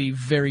those can be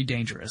very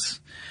dangerous.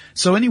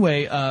 So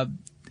anyway,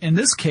 in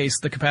this case,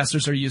 the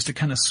capacitors are used to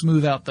kind of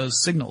smooth out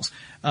those signals.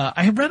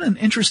 I have read an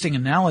interesting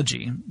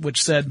analogy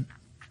which said,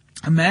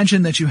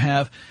 imagine that you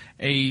have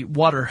a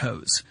water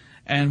hose.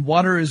 And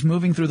water is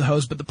moving through the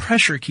hose, but the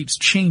pressure keeps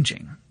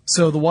changing.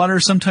 So the water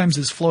sometimes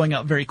is flowing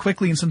out very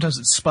quickly and sometimes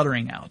it's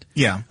sputtering out.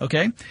 Yeah.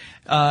 Okay?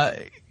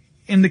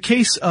 In the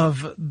case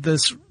of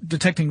this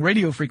detecting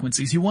radio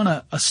frequencies, you want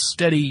a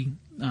steady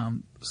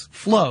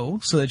flow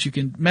so that you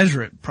can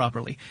measure it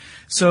properly.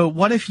 So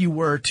what if you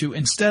were to,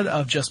 instead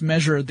of just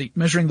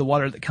measuring the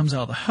water that comes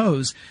out of the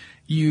hose,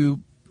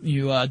 you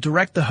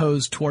direct the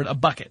hose toward a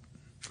bucket.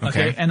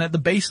 Okay? And at the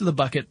base of the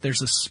bucket,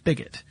 there's a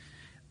spigot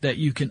that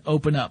you can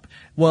open up.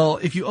 Well,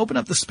 if you open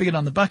up the spigot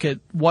on the bucket,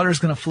 water is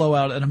going to flow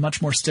out at a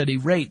much more steady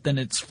rate than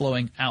it's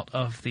flowing out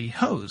of the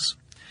hose.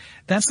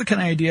 That's the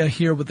kind of idea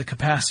here with the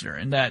capacitor,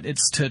 in that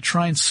it's to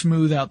try and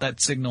smooth out that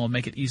signal and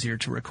make it easier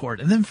to record.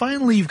 And then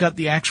finally, you've got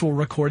the actual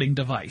recording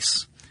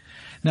device.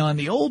 Now, in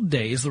the old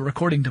days, the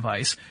recording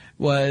device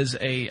was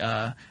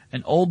an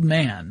old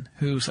man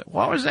who said,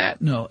 "What was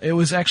that?" No, it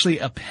was actually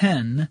a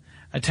pen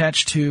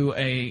attached to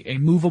a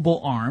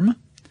movable arm.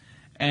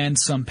 and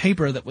some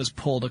paper that was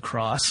pulled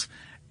across,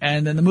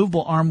 and then the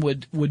movable arm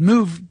would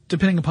move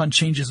depending upon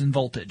changes in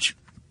voltage.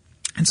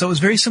 And so it was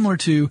very similar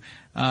to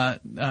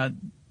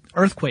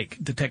earthquake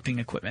detecting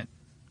equipment.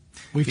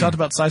 We've talked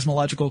about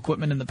seismological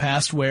equipment in the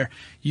past where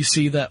you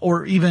see that,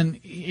 or even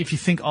if you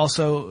think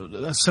also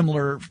a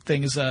similar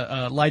thing is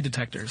lie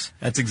detectors.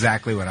 That's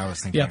exactly what I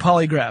was thinking. Yeah,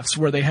 polygraphs,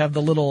 where they have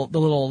the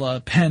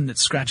little pen that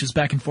scratches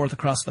back and forth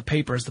across the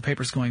paper as the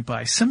paper's going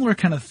by. Similar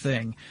kind of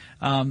thing.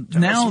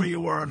 That's where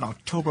you were on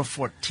October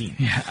 14th.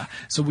 Yeah,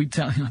 so we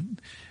tell you.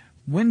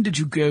 When did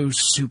you go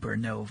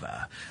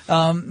supernova?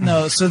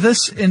 No, so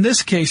in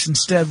this case,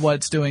 instead what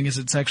it's doing is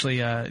it's actually,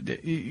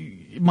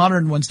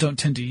 modern ones don't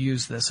tend to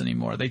use this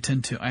anymore. They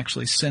tend to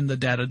actually send the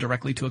data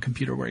directly to a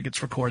computer where it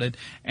gets recorded,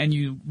 and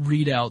you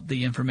read out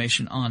the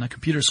information on a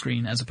computer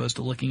screen as opposed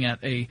to looking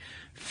at a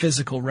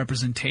physical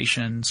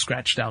representation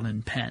scratched out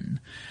in pen.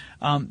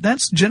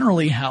 That's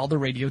generally how the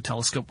radio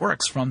telescope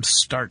works from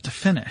start to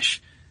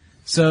finish.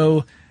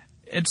 So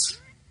it's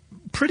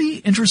pretty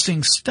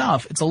interesting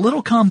stuff. It's a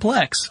little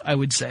complex, I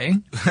would say.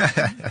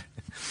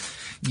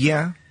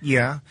 Yeah.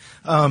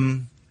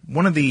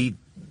 One of the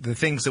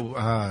things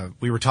that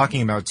we were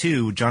talking about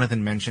too,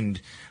 Jonathan mentioned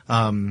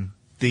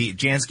the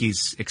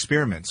Jansky's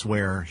experiments,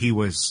 where he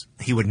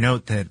would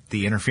note that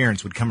the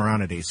interference would come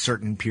around at a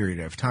certain period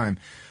of time.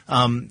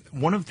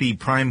 One of the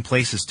prime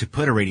places to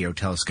put a radio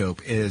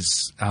telescope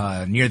is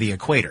near the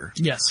equator.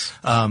 Yes,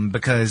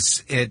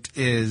 because it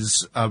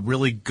is a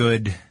really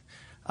good.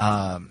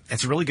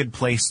 It's a really good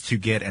place to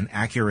get an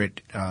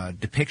accurate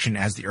depiction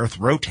as the Earth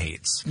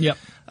rotates. Yep.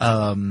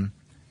 And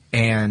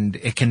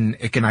it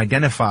can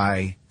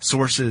identify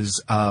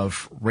sources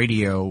of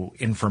radio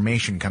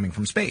information coming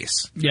from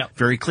space. Yep.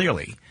 Very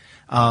clearly.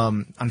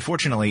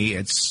 Unfortunately,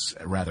 it's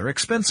a rather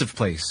expensive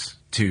place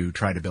to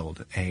try to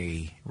build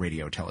a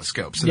radio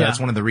telescope. So that's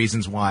one of the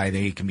reasons why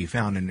they can be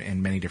found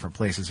in many different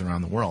places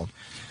around the world.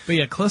 But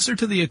yeah, closer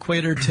to the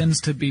equator tends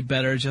to be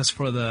better just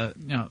for the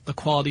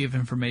quality of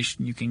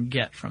information you can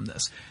get from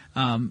this.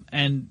 And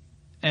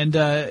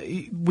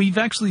we've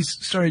actually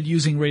started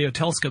using radio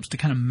telescopes to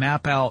kind of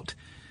map out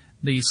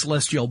the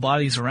celestial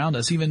bodies around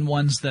us, even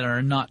ones that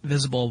are not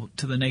visible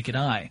to the naked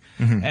eye.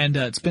 Mm-hmm. And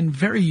it's been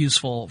very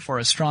useful for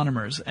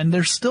astronomers. And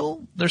there's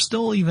still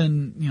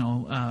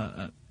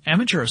even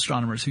amateur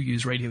astronomers who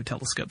use radio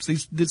telescopes.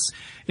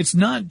 It's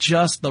not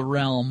just the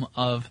realm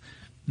of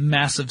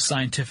massive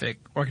scientific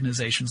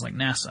organizations like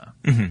NASA.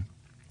 Mm-hmm.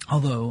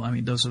 Although, I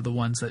mean, those are the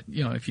ones that,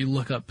 if you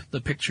look up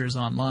the pictures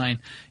online,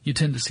 you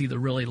tend to see the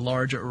really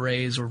large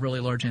arrays or really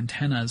large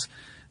antennas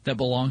that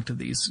belong to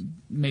these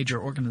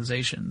major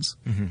organizations.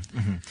 Mm-hmm.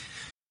 Mm-hmm.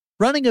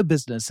 Running a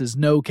business is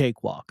no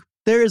cakewalk.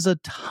 There is a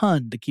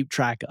ton to keep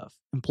track of.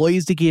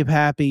 Employees to keep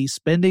happy,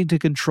 spending to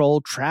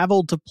control,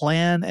 travel to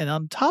plan, and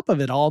on top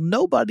of it all,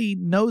 nobody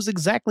knows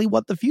exactly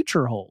what the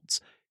future holds.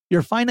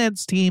 Your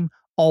finance team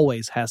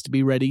always has to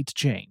be ready to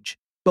change.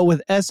 But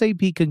with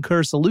SAP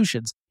Concur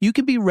Solutions, you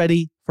can be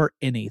ready for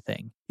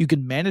anything. You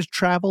can manage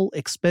travel,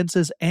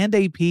 expenses, and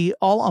AP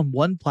all on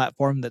one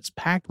platform that's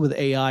packed with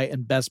AI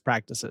and best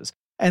practices,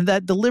 and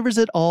that delivers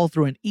it all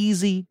through an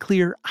easy,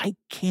 clear, I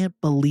can't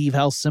believe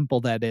how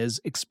simple that is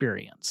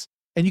experience.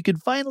 And you can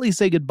finally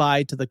say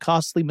goodbye to the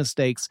costly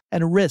mistakes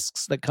and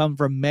risks that come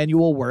from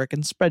manual work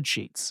and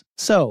spreadsheets.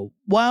 So,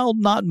 while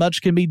not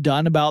much can be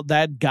done about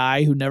that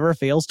guy who never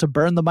fails to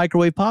burn the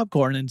microwave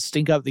popcorn and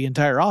stink up the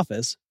entire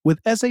office, with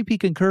SAP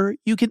Concur,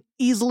 you can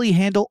easily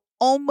handle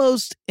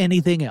almost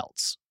anything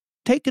else.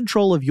 Take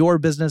control of your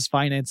business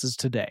finances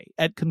today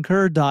at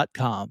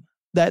Concur.com.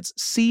 That's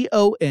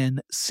CONCUR.com.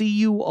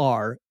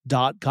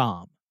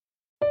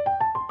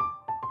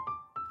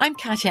 I'm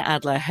Katya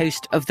Adler,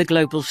 host of The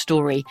Global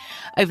Story.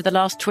 Over the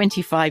last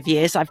 25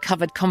 years, I've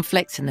covered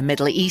conflicts in the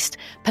Middle East,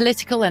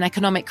 political and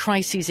economic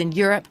crises in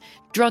Europe,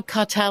 drug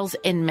cartels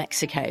in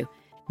Mexico.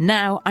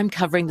 Now I'm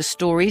covering the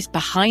stories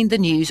behind the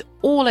news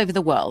all over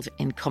the world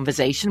in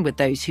conversation with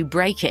those who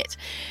break it.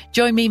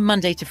 Join me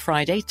Monday to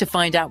Friday to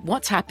find out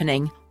what's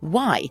happening,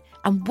 why,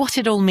 and what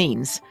it all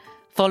means.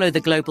 Follow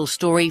The Global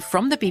Story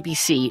from the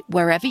BBC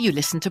wherever you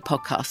listen to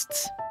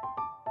podcasts.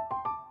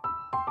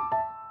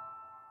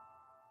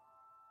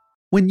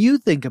 When you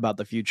think about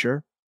the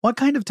future, what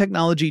kind of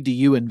technology do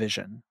you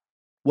envision?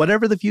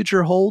 Whatever the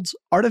future holds,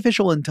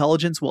 artificial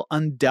intelligence will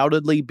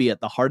undoubtedly be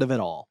at the heart of it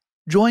all.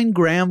 Join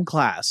Graham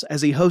Class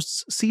as he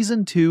hosts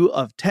Season 2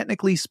 of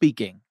Technically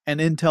Speaking, an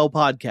Intel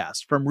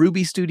podcast from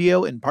Ruby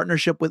Studio in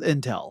partnership with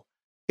Intel.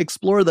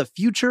 Explore the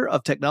future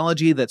of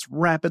technology that's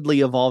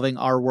rapidly evolving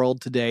our world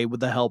today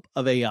with the help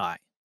of AI.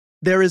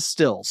 There is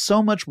still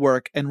so much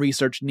work and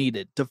research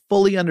needed to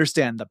fully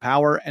understand the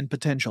power and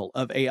potential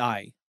of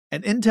AI.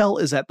 And Intel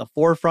is at the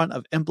forefront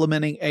of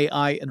implementing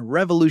AI and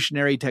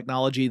revolutionary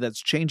technology that's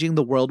changing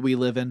the world we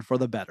live in for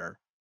the better.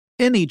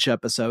 In each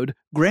episode,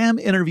 Graham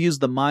interviews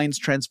the minds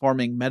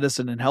transforming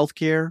medicine and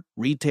healthcare,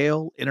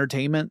 retail,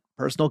 entertainment,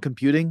 personal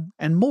computing,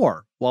 and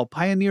more, while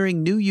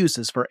pioneering new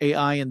uses for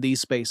AI in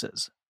these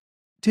spaces.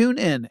 Tune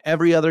in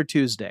every other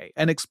Tuesday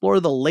and explore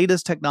the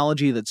latest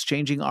technology that's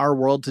changing our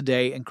world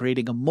today and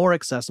creating a more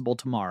accessible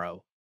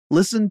tomorrow.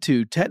 Listen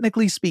to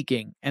Technically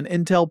Speaking, an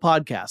Intel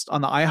podcast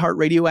on the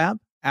iHeartRadio app,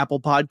 Apple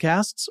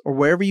Podcasts, or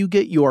wherever you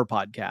get your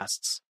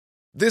podcasts.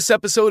 This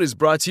episode is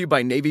brought to you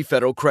by Navy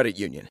Federal Credit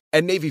Union.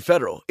 At Navy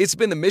Federal, it's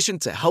been the mission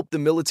to help the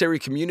military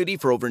community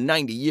for over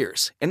 90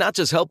 years. And not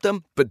just help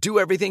them, but do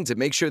everything to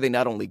make sure they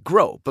not only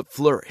grow, but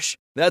flourish.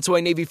 That's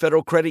why Navy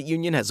Federal Credit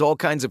Union has all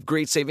kinds of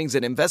great savings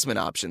and investment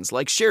options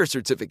like share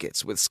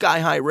certificates with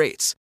sky-high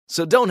rates.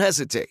 So don't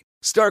hesitate.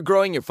 Start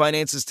growing your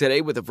finances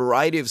today with a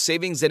variety of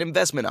savings and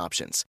investment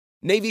options.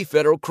 Navy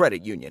Federal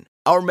Credit Union.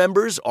 Our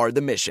members are the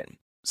mission.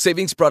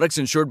 Savings products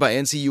insured by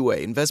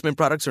NCUA. Investment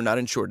products are not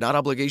insured, not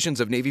obligations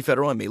of Navy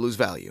Federal and may lose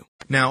value.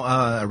 Now,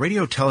 a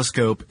radio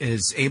telescope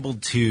is able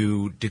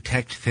to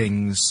detect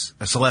things,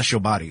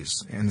 celestial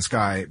bodies in the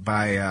sky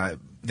by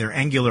their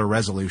angular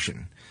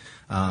resolution.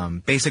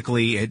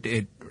 Basically,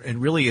 it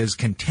really is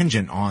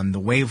contingent on the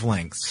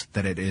wavelengths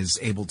that it is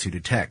able to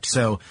detect.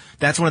 So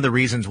that's one of the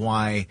reasons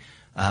why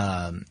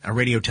a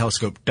radio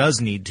telescope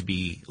does need to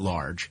be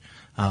large.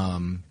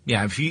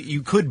 If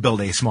you could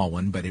build a small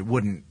one, but it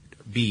wouldn't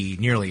be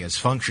nearly as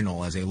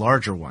functional as a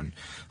larger one.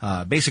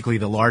 Basically,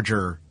 the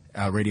larger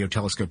radio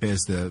telescope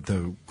is,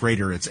 the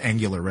greater its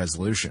angular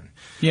resolution.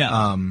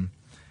 Yeah.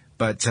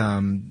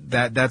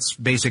 That's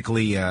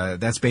basically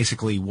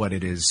what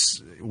it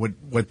is,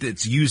 what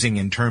it's using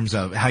in terms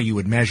of how you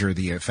would measure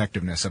the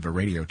effectiveness of a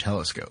radio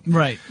telescope.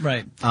 Right.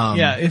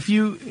 If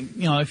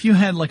you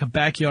had like a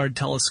backyard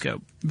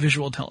telescope,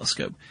 visual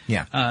telescope.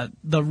 Yeah.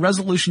 The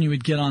resolution you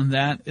would get on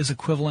that is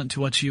equivalent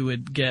to what you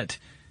would get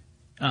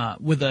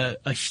with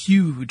a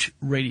huge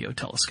radio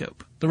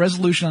telescope. The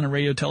resolution on a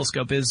radio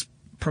telescope is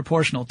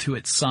proportional to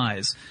its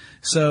size.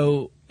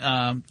 So,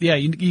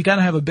 you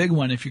gotta have a big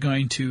one if you're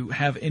going to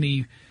have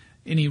any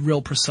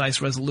real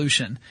precise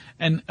resolution.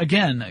 And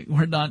again,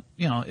 we're not,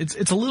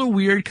 it's a little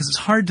weird because it's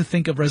hard to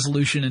think of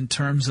resolution in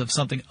terms of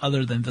something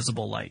other than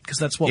visible light, because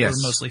that's what we're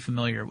mostly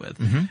familiar with.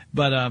 Mm-hmm.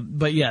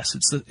 But yes,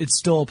 it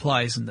still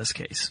applies in this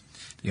case.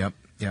 Yep.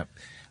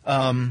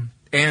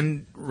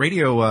 And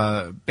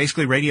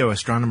radio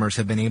astronomers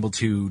have been able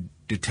to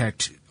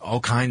detect all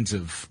kinds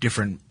of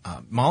different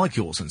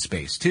molecules in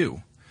space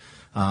too.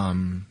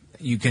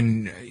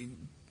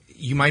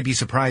 You might be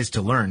surprised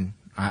to learn.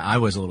 I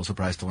was a little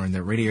surprised to learn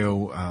that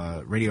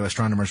radio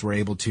astronomers were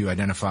able to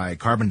identify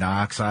carbon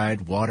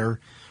dioxide,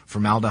 water,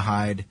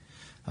 formaldehyde,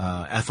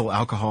 ethyl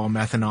alcohol,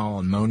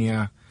 methanol,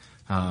 ammonia,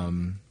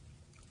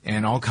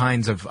 and all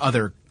kinds of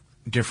other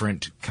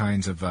different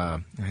kinds of,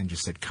 I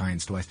just said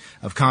kinds twice,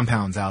 of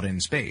compounds out in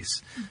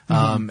space.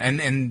 Mm-hmm.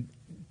 And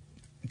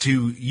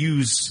to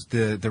use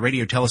the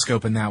radio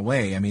telescope in that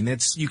way, I mean,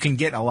 you can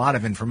get a lot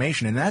of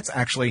information, and that's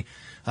actually,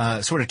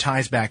 sort of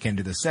ties back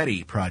into the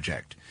SETI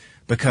project,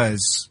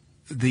 because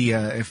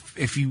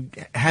if you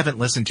haven't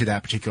listened to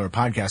that particular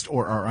podcast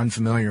or are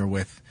unfamiliar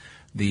with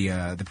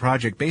the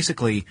project,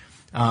 basically,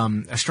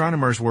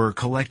 astronomers were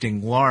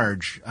collecting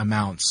large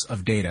amounts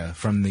of data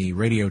from the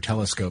radio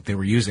telescope they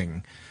were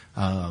using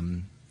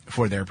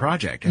for their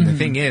project. And the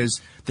thing is,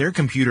 their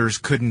computers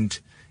couldn't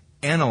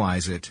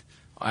analyze it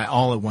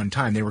all at one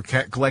time. They were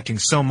collecting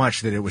so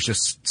much that it was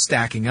just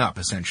stacking up,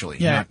 essentially.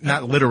 Yeah.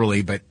 Not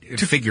literally, but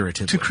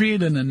figuratively. To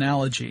create an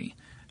analogy,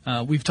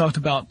 we've talked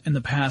about in the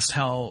past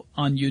how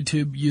on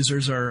YouTube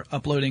users are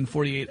uploading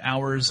 48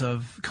 hours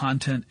of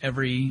content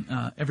every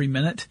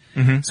minute.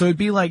 Mm-hmm. So it'd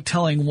be like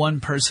telling one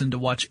person to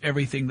watch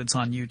everything that's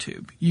on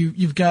YouTube.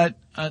 You've got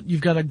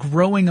a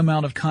growing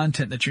amount of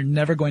content that you're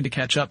never going to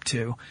catch up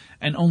to,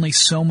 and only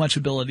so much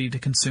ability to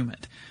consume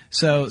it.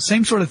 So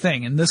same sort of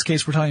thing. In this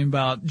case, we're talking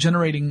about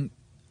generating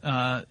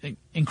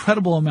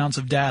incredible amounts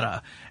of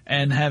data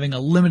and having a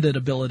limited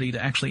ability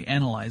to actually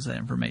analyze that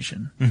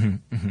information.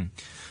 Mm-hmm, mm-hmm.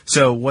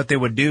 So what they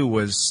would do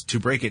was to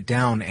break it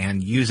down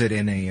and use it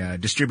in a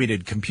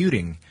distributed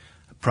computing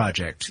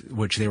project,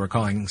 which they were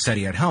calling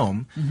SETI at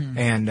Home. Mm-hmm.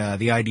 And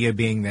the idea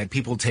being that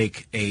people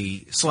take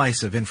a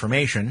slice of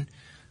information,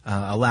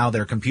 allow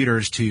their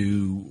computers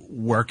to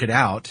work it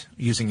out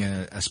using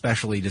a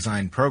specially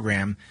designed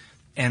program,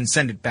 and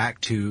send it back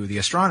to the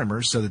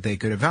astronomers so that they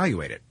could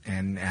evaluate it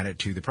and add it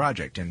to the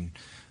project. And,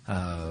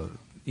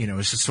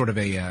 it's just sort of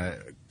a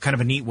kind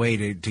of a neat way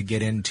to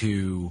get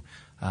into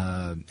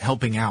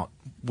helping out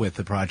with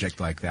a project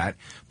like that.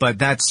 But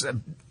that's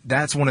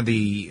one of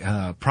the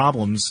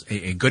problems,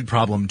 a good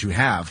problem to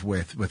have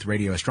with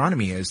radio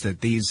astronomy, is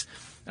that these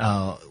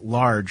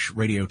large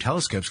radio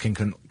telescopes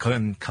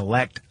can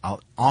collect an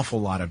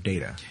awful lot of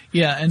data.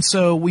 Yeah, and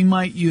so we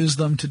might use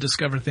them to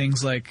discover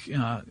things like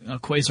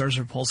quasars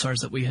or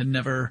pulsars that we had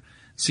never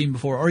seen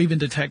before, or even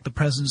detect the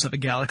presence of a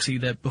galaxy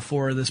that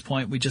before this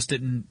point we just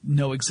didn't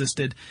know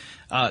existed.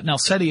 Now,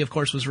 SETI, of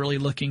course, was really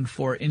looking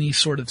for any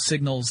sort of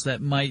signals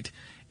that might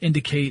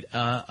indicate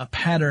a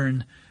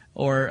pattern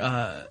or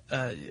a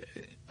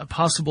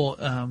possible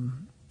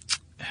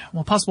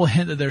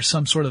hint that there's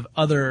some sort of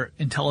other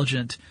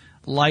intelligent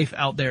life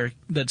out there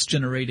that's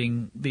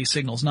generating these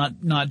signals,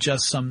 not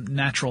just some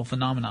natural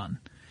phenomenon.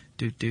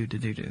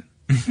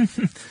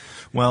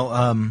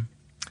 Well,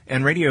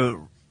 and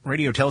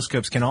radio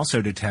telescopes can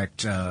also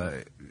detect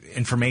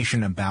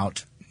information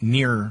about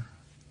near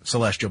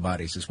celestial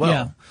bodies as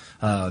well.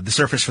 The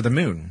surface for the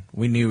moon,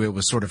 we knew it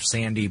was sort of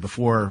sandy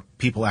before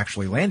people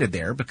actually landed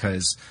there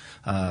because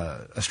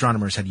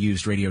astronomers had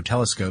used radio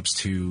telescopes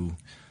to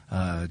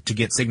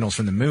get signals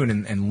from the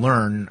moon and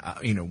learn,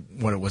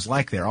 what it was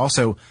like there.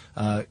 Also,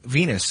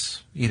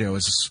 Venus,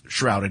 is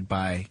shrouded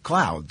by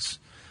clouds,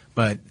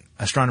 but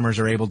astronomers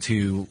are able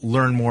to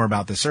learn more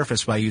about the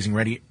surface by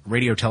using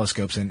radio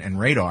telescopes and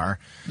radar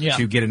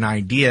to get an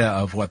idea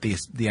of what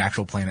the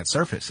actual planet's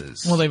surface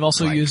is. Well, they've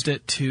also used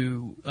it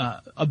to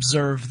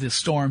observe the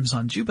storms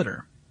on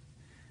Jupiter.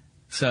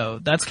 So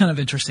that's kind of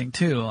interesting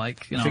too. I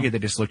figured they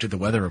just looked at the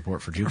weather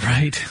report for Jupiter.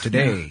 Right.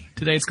 Today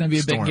it's going to be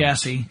a bit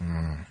gassy.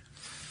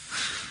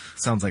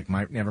 Sounds like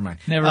never mind.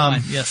 Never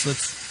mind. Yes,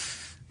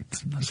 let's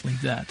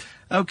leave that.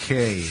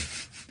 Okay.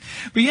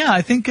 But yeah,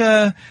 I think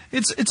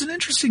it's an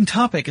interesting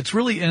topic. It's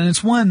really, and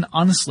it's one,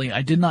 honestly,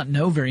 I did not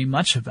know very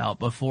much about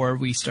before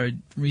we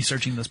started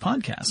researching this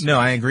podcast. No,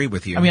 I agree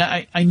with you. I mean,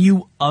 I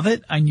knew of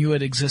it, I knew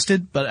it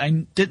existed, but I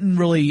didn't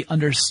really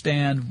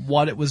understand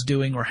what it was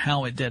doing or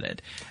how it did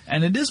it.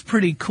 And it is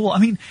pretty cool. I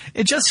mean,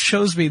 it just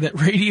shows me that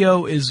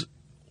radio is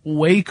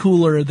way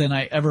cooler than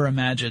I ever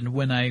imagined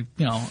when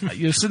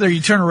you sit there, you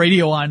turn a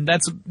radio on,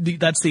 that's the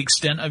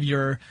extent of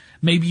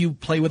maybe you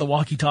play with a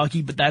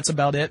walkie-talkie, but that's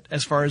about it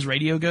as far as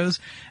radio goes.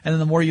 And then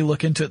the more you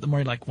look into it, the more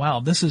you're like, wow,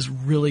 this is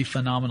really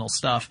phenomenal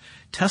stuff.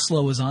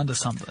 Tesla was onto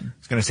something. I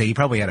was going to say, he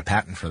probably had a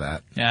patent for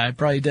that. Yeah, I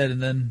probably did,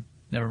 and then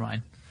never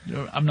mind.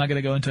 I'm not going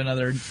to go into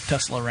another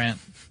Tesla rant.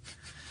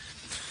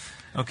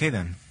 Okay,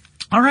 then.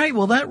 All right,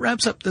 well, that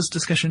wraps up this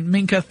discussion.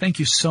 Minka, thank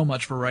you so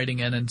much for writing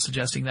in and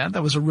suggesting that.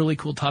 That was a really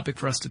cool topic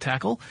for us to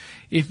tackle.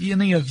 If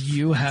any of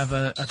you have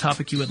a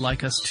topic you would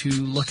like us to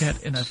look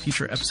at in a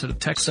future episode of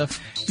Tech Stuff,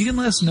 you can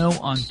let us know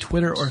on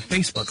Twitter or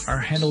Facebook. Our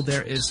handle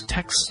there is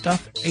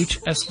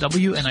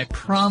TechStuffHSW, and I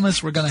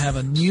promise we're going to have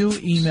a new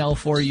email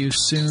for you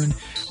soon.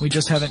 We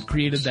just haven't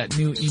created that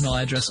new email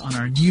address on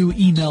our new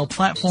email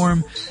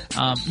platform.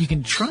 You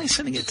can try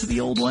sending it to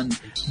the old one,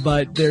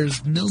 but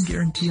there's no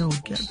guarantee it'll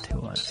get to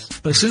us.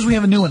 But as soon as we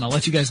have a new one, I'll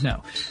let you guys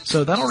know.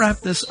 So that'll wrap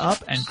this up,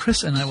 and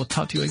Chris and I will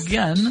talk to you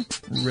again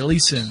really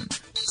soon.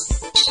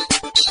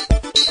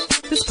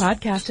 This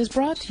podcast is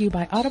brought to you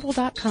by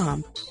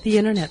Audible.com, the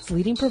internet's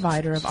leading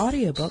provider of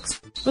audiobooks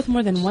with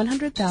more than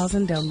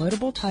 100,000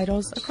 downloadable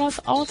titles across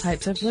all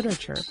types of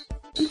literature,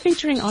 and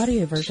featuring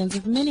audio versions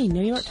of many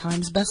New York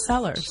Times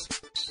bestsellers.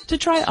 To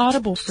try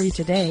Audible free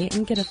today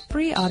and get a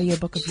free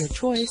audiobook of your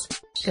choice,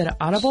 go to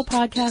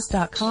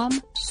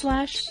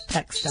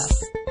audiblepodcast.com/techstuff.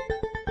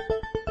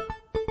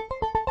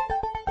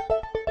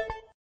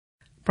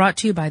 Brought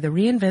to you by the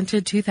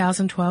reinvented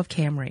 2012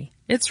 Camry.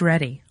 It's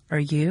ready. Are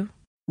you?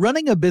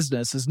 Running a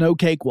business is no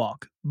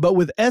cakewalk, but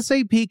with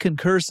SAP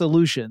Concur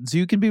Solutions,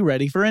 you can be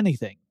ready for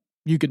anything.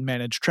 You can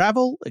manage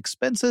travel,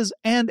 expenses,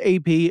 and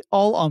AP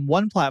all on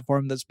one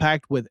platform that's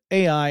packed with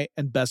AI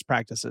and best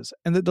practices,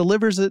 and that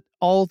delivers it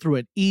all through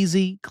an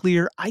easy,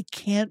 clear, I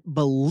can't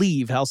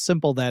believe how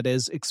simple that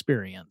is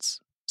experience.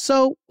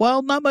 So,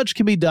 while not much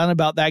can be done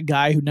about that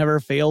guy who never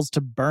fails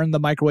to burn the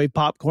microwave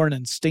popcorn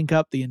and stink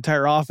up the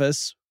entire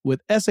office,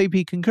 with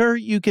SAP Concur,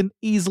 you can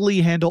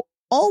easily handle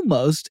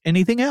almost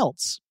anything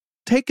else.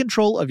 Take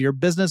control of your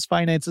business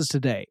finances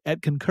today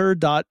at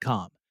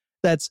Concur.com.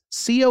 That's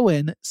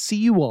CONCUR.com.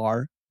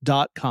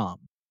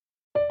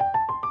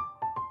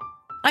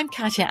 I'm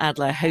Katya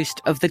Adler,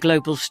 host of The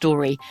Global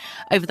Story.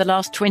 Over the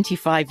last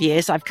 25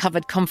 years, I've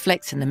covered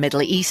conflicts in the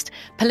Middle East,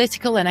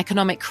 political and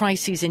economic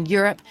crises in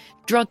Europe,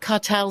 drug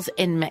cartels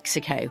in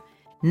Mexico.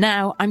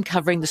 Now I'm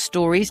covering the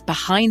stories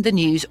behind the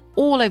news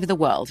all over the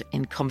world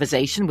in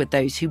conversation with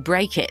those who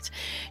break it.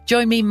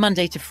 Join me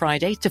Monday to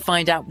Friday to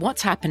find out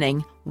what's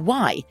happening,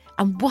 why,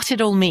 and what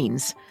it all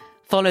means.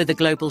 Follow The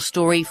Global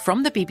Story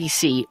from the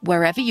BBC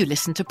wherever you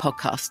listen to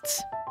podcasts.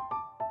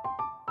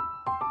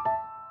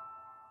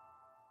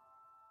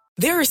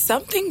 There are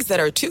some things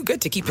that are too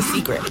good to keep a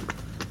secret.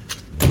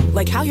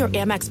 Like how your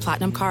Amex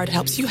Platinum card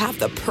helps you have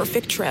the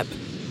perfect trip.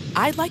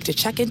 I'd like to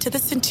check into the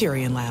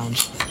Centurion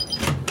Lounge.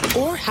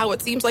 Or how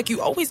it seems like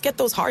you always get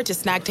those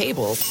hard-to-snag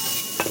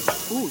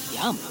tables. Ooh,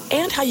 yum.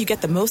 And how you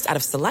get the most out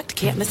of select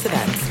can't-miss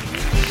events.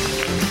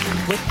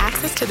 With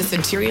access to the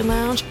Centurion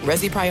Lounge,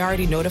 Resi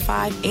Priority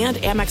Notified, and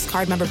Amex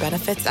card member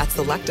benefits at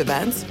select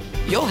events,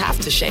 you'll have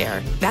to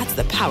share. That's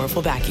the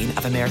powerful backing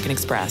of American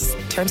Express.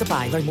 Terms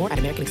apply. Learn more at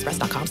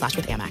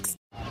americanexpress.com/withAmex.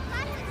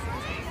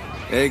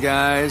 Hey,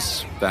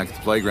 guys. Back at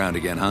the playground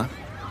again, huh?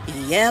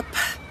 Yep.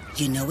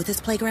 You know what this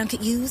playground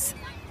could use?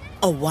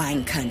 A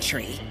wine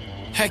country.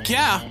 Heck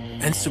yeah,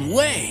 and some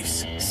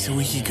waves so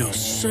we could go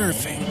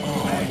surfing.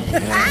 Oh,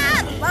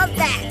 yeah. Love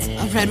that.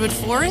 A redwood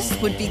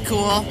forest would be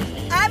cool.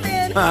 I'm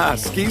in.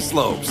 Ski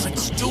slopes.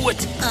 Let's do it.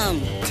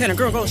 Can a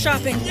girl go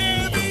shopping?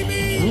 Yeah,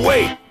 baby.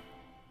 Wait.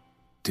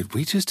 Did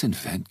we just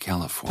invent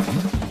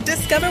California?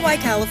 Discover why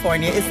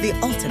California is the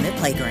ultimate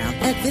playground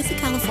at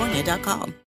visitcalifornia.com.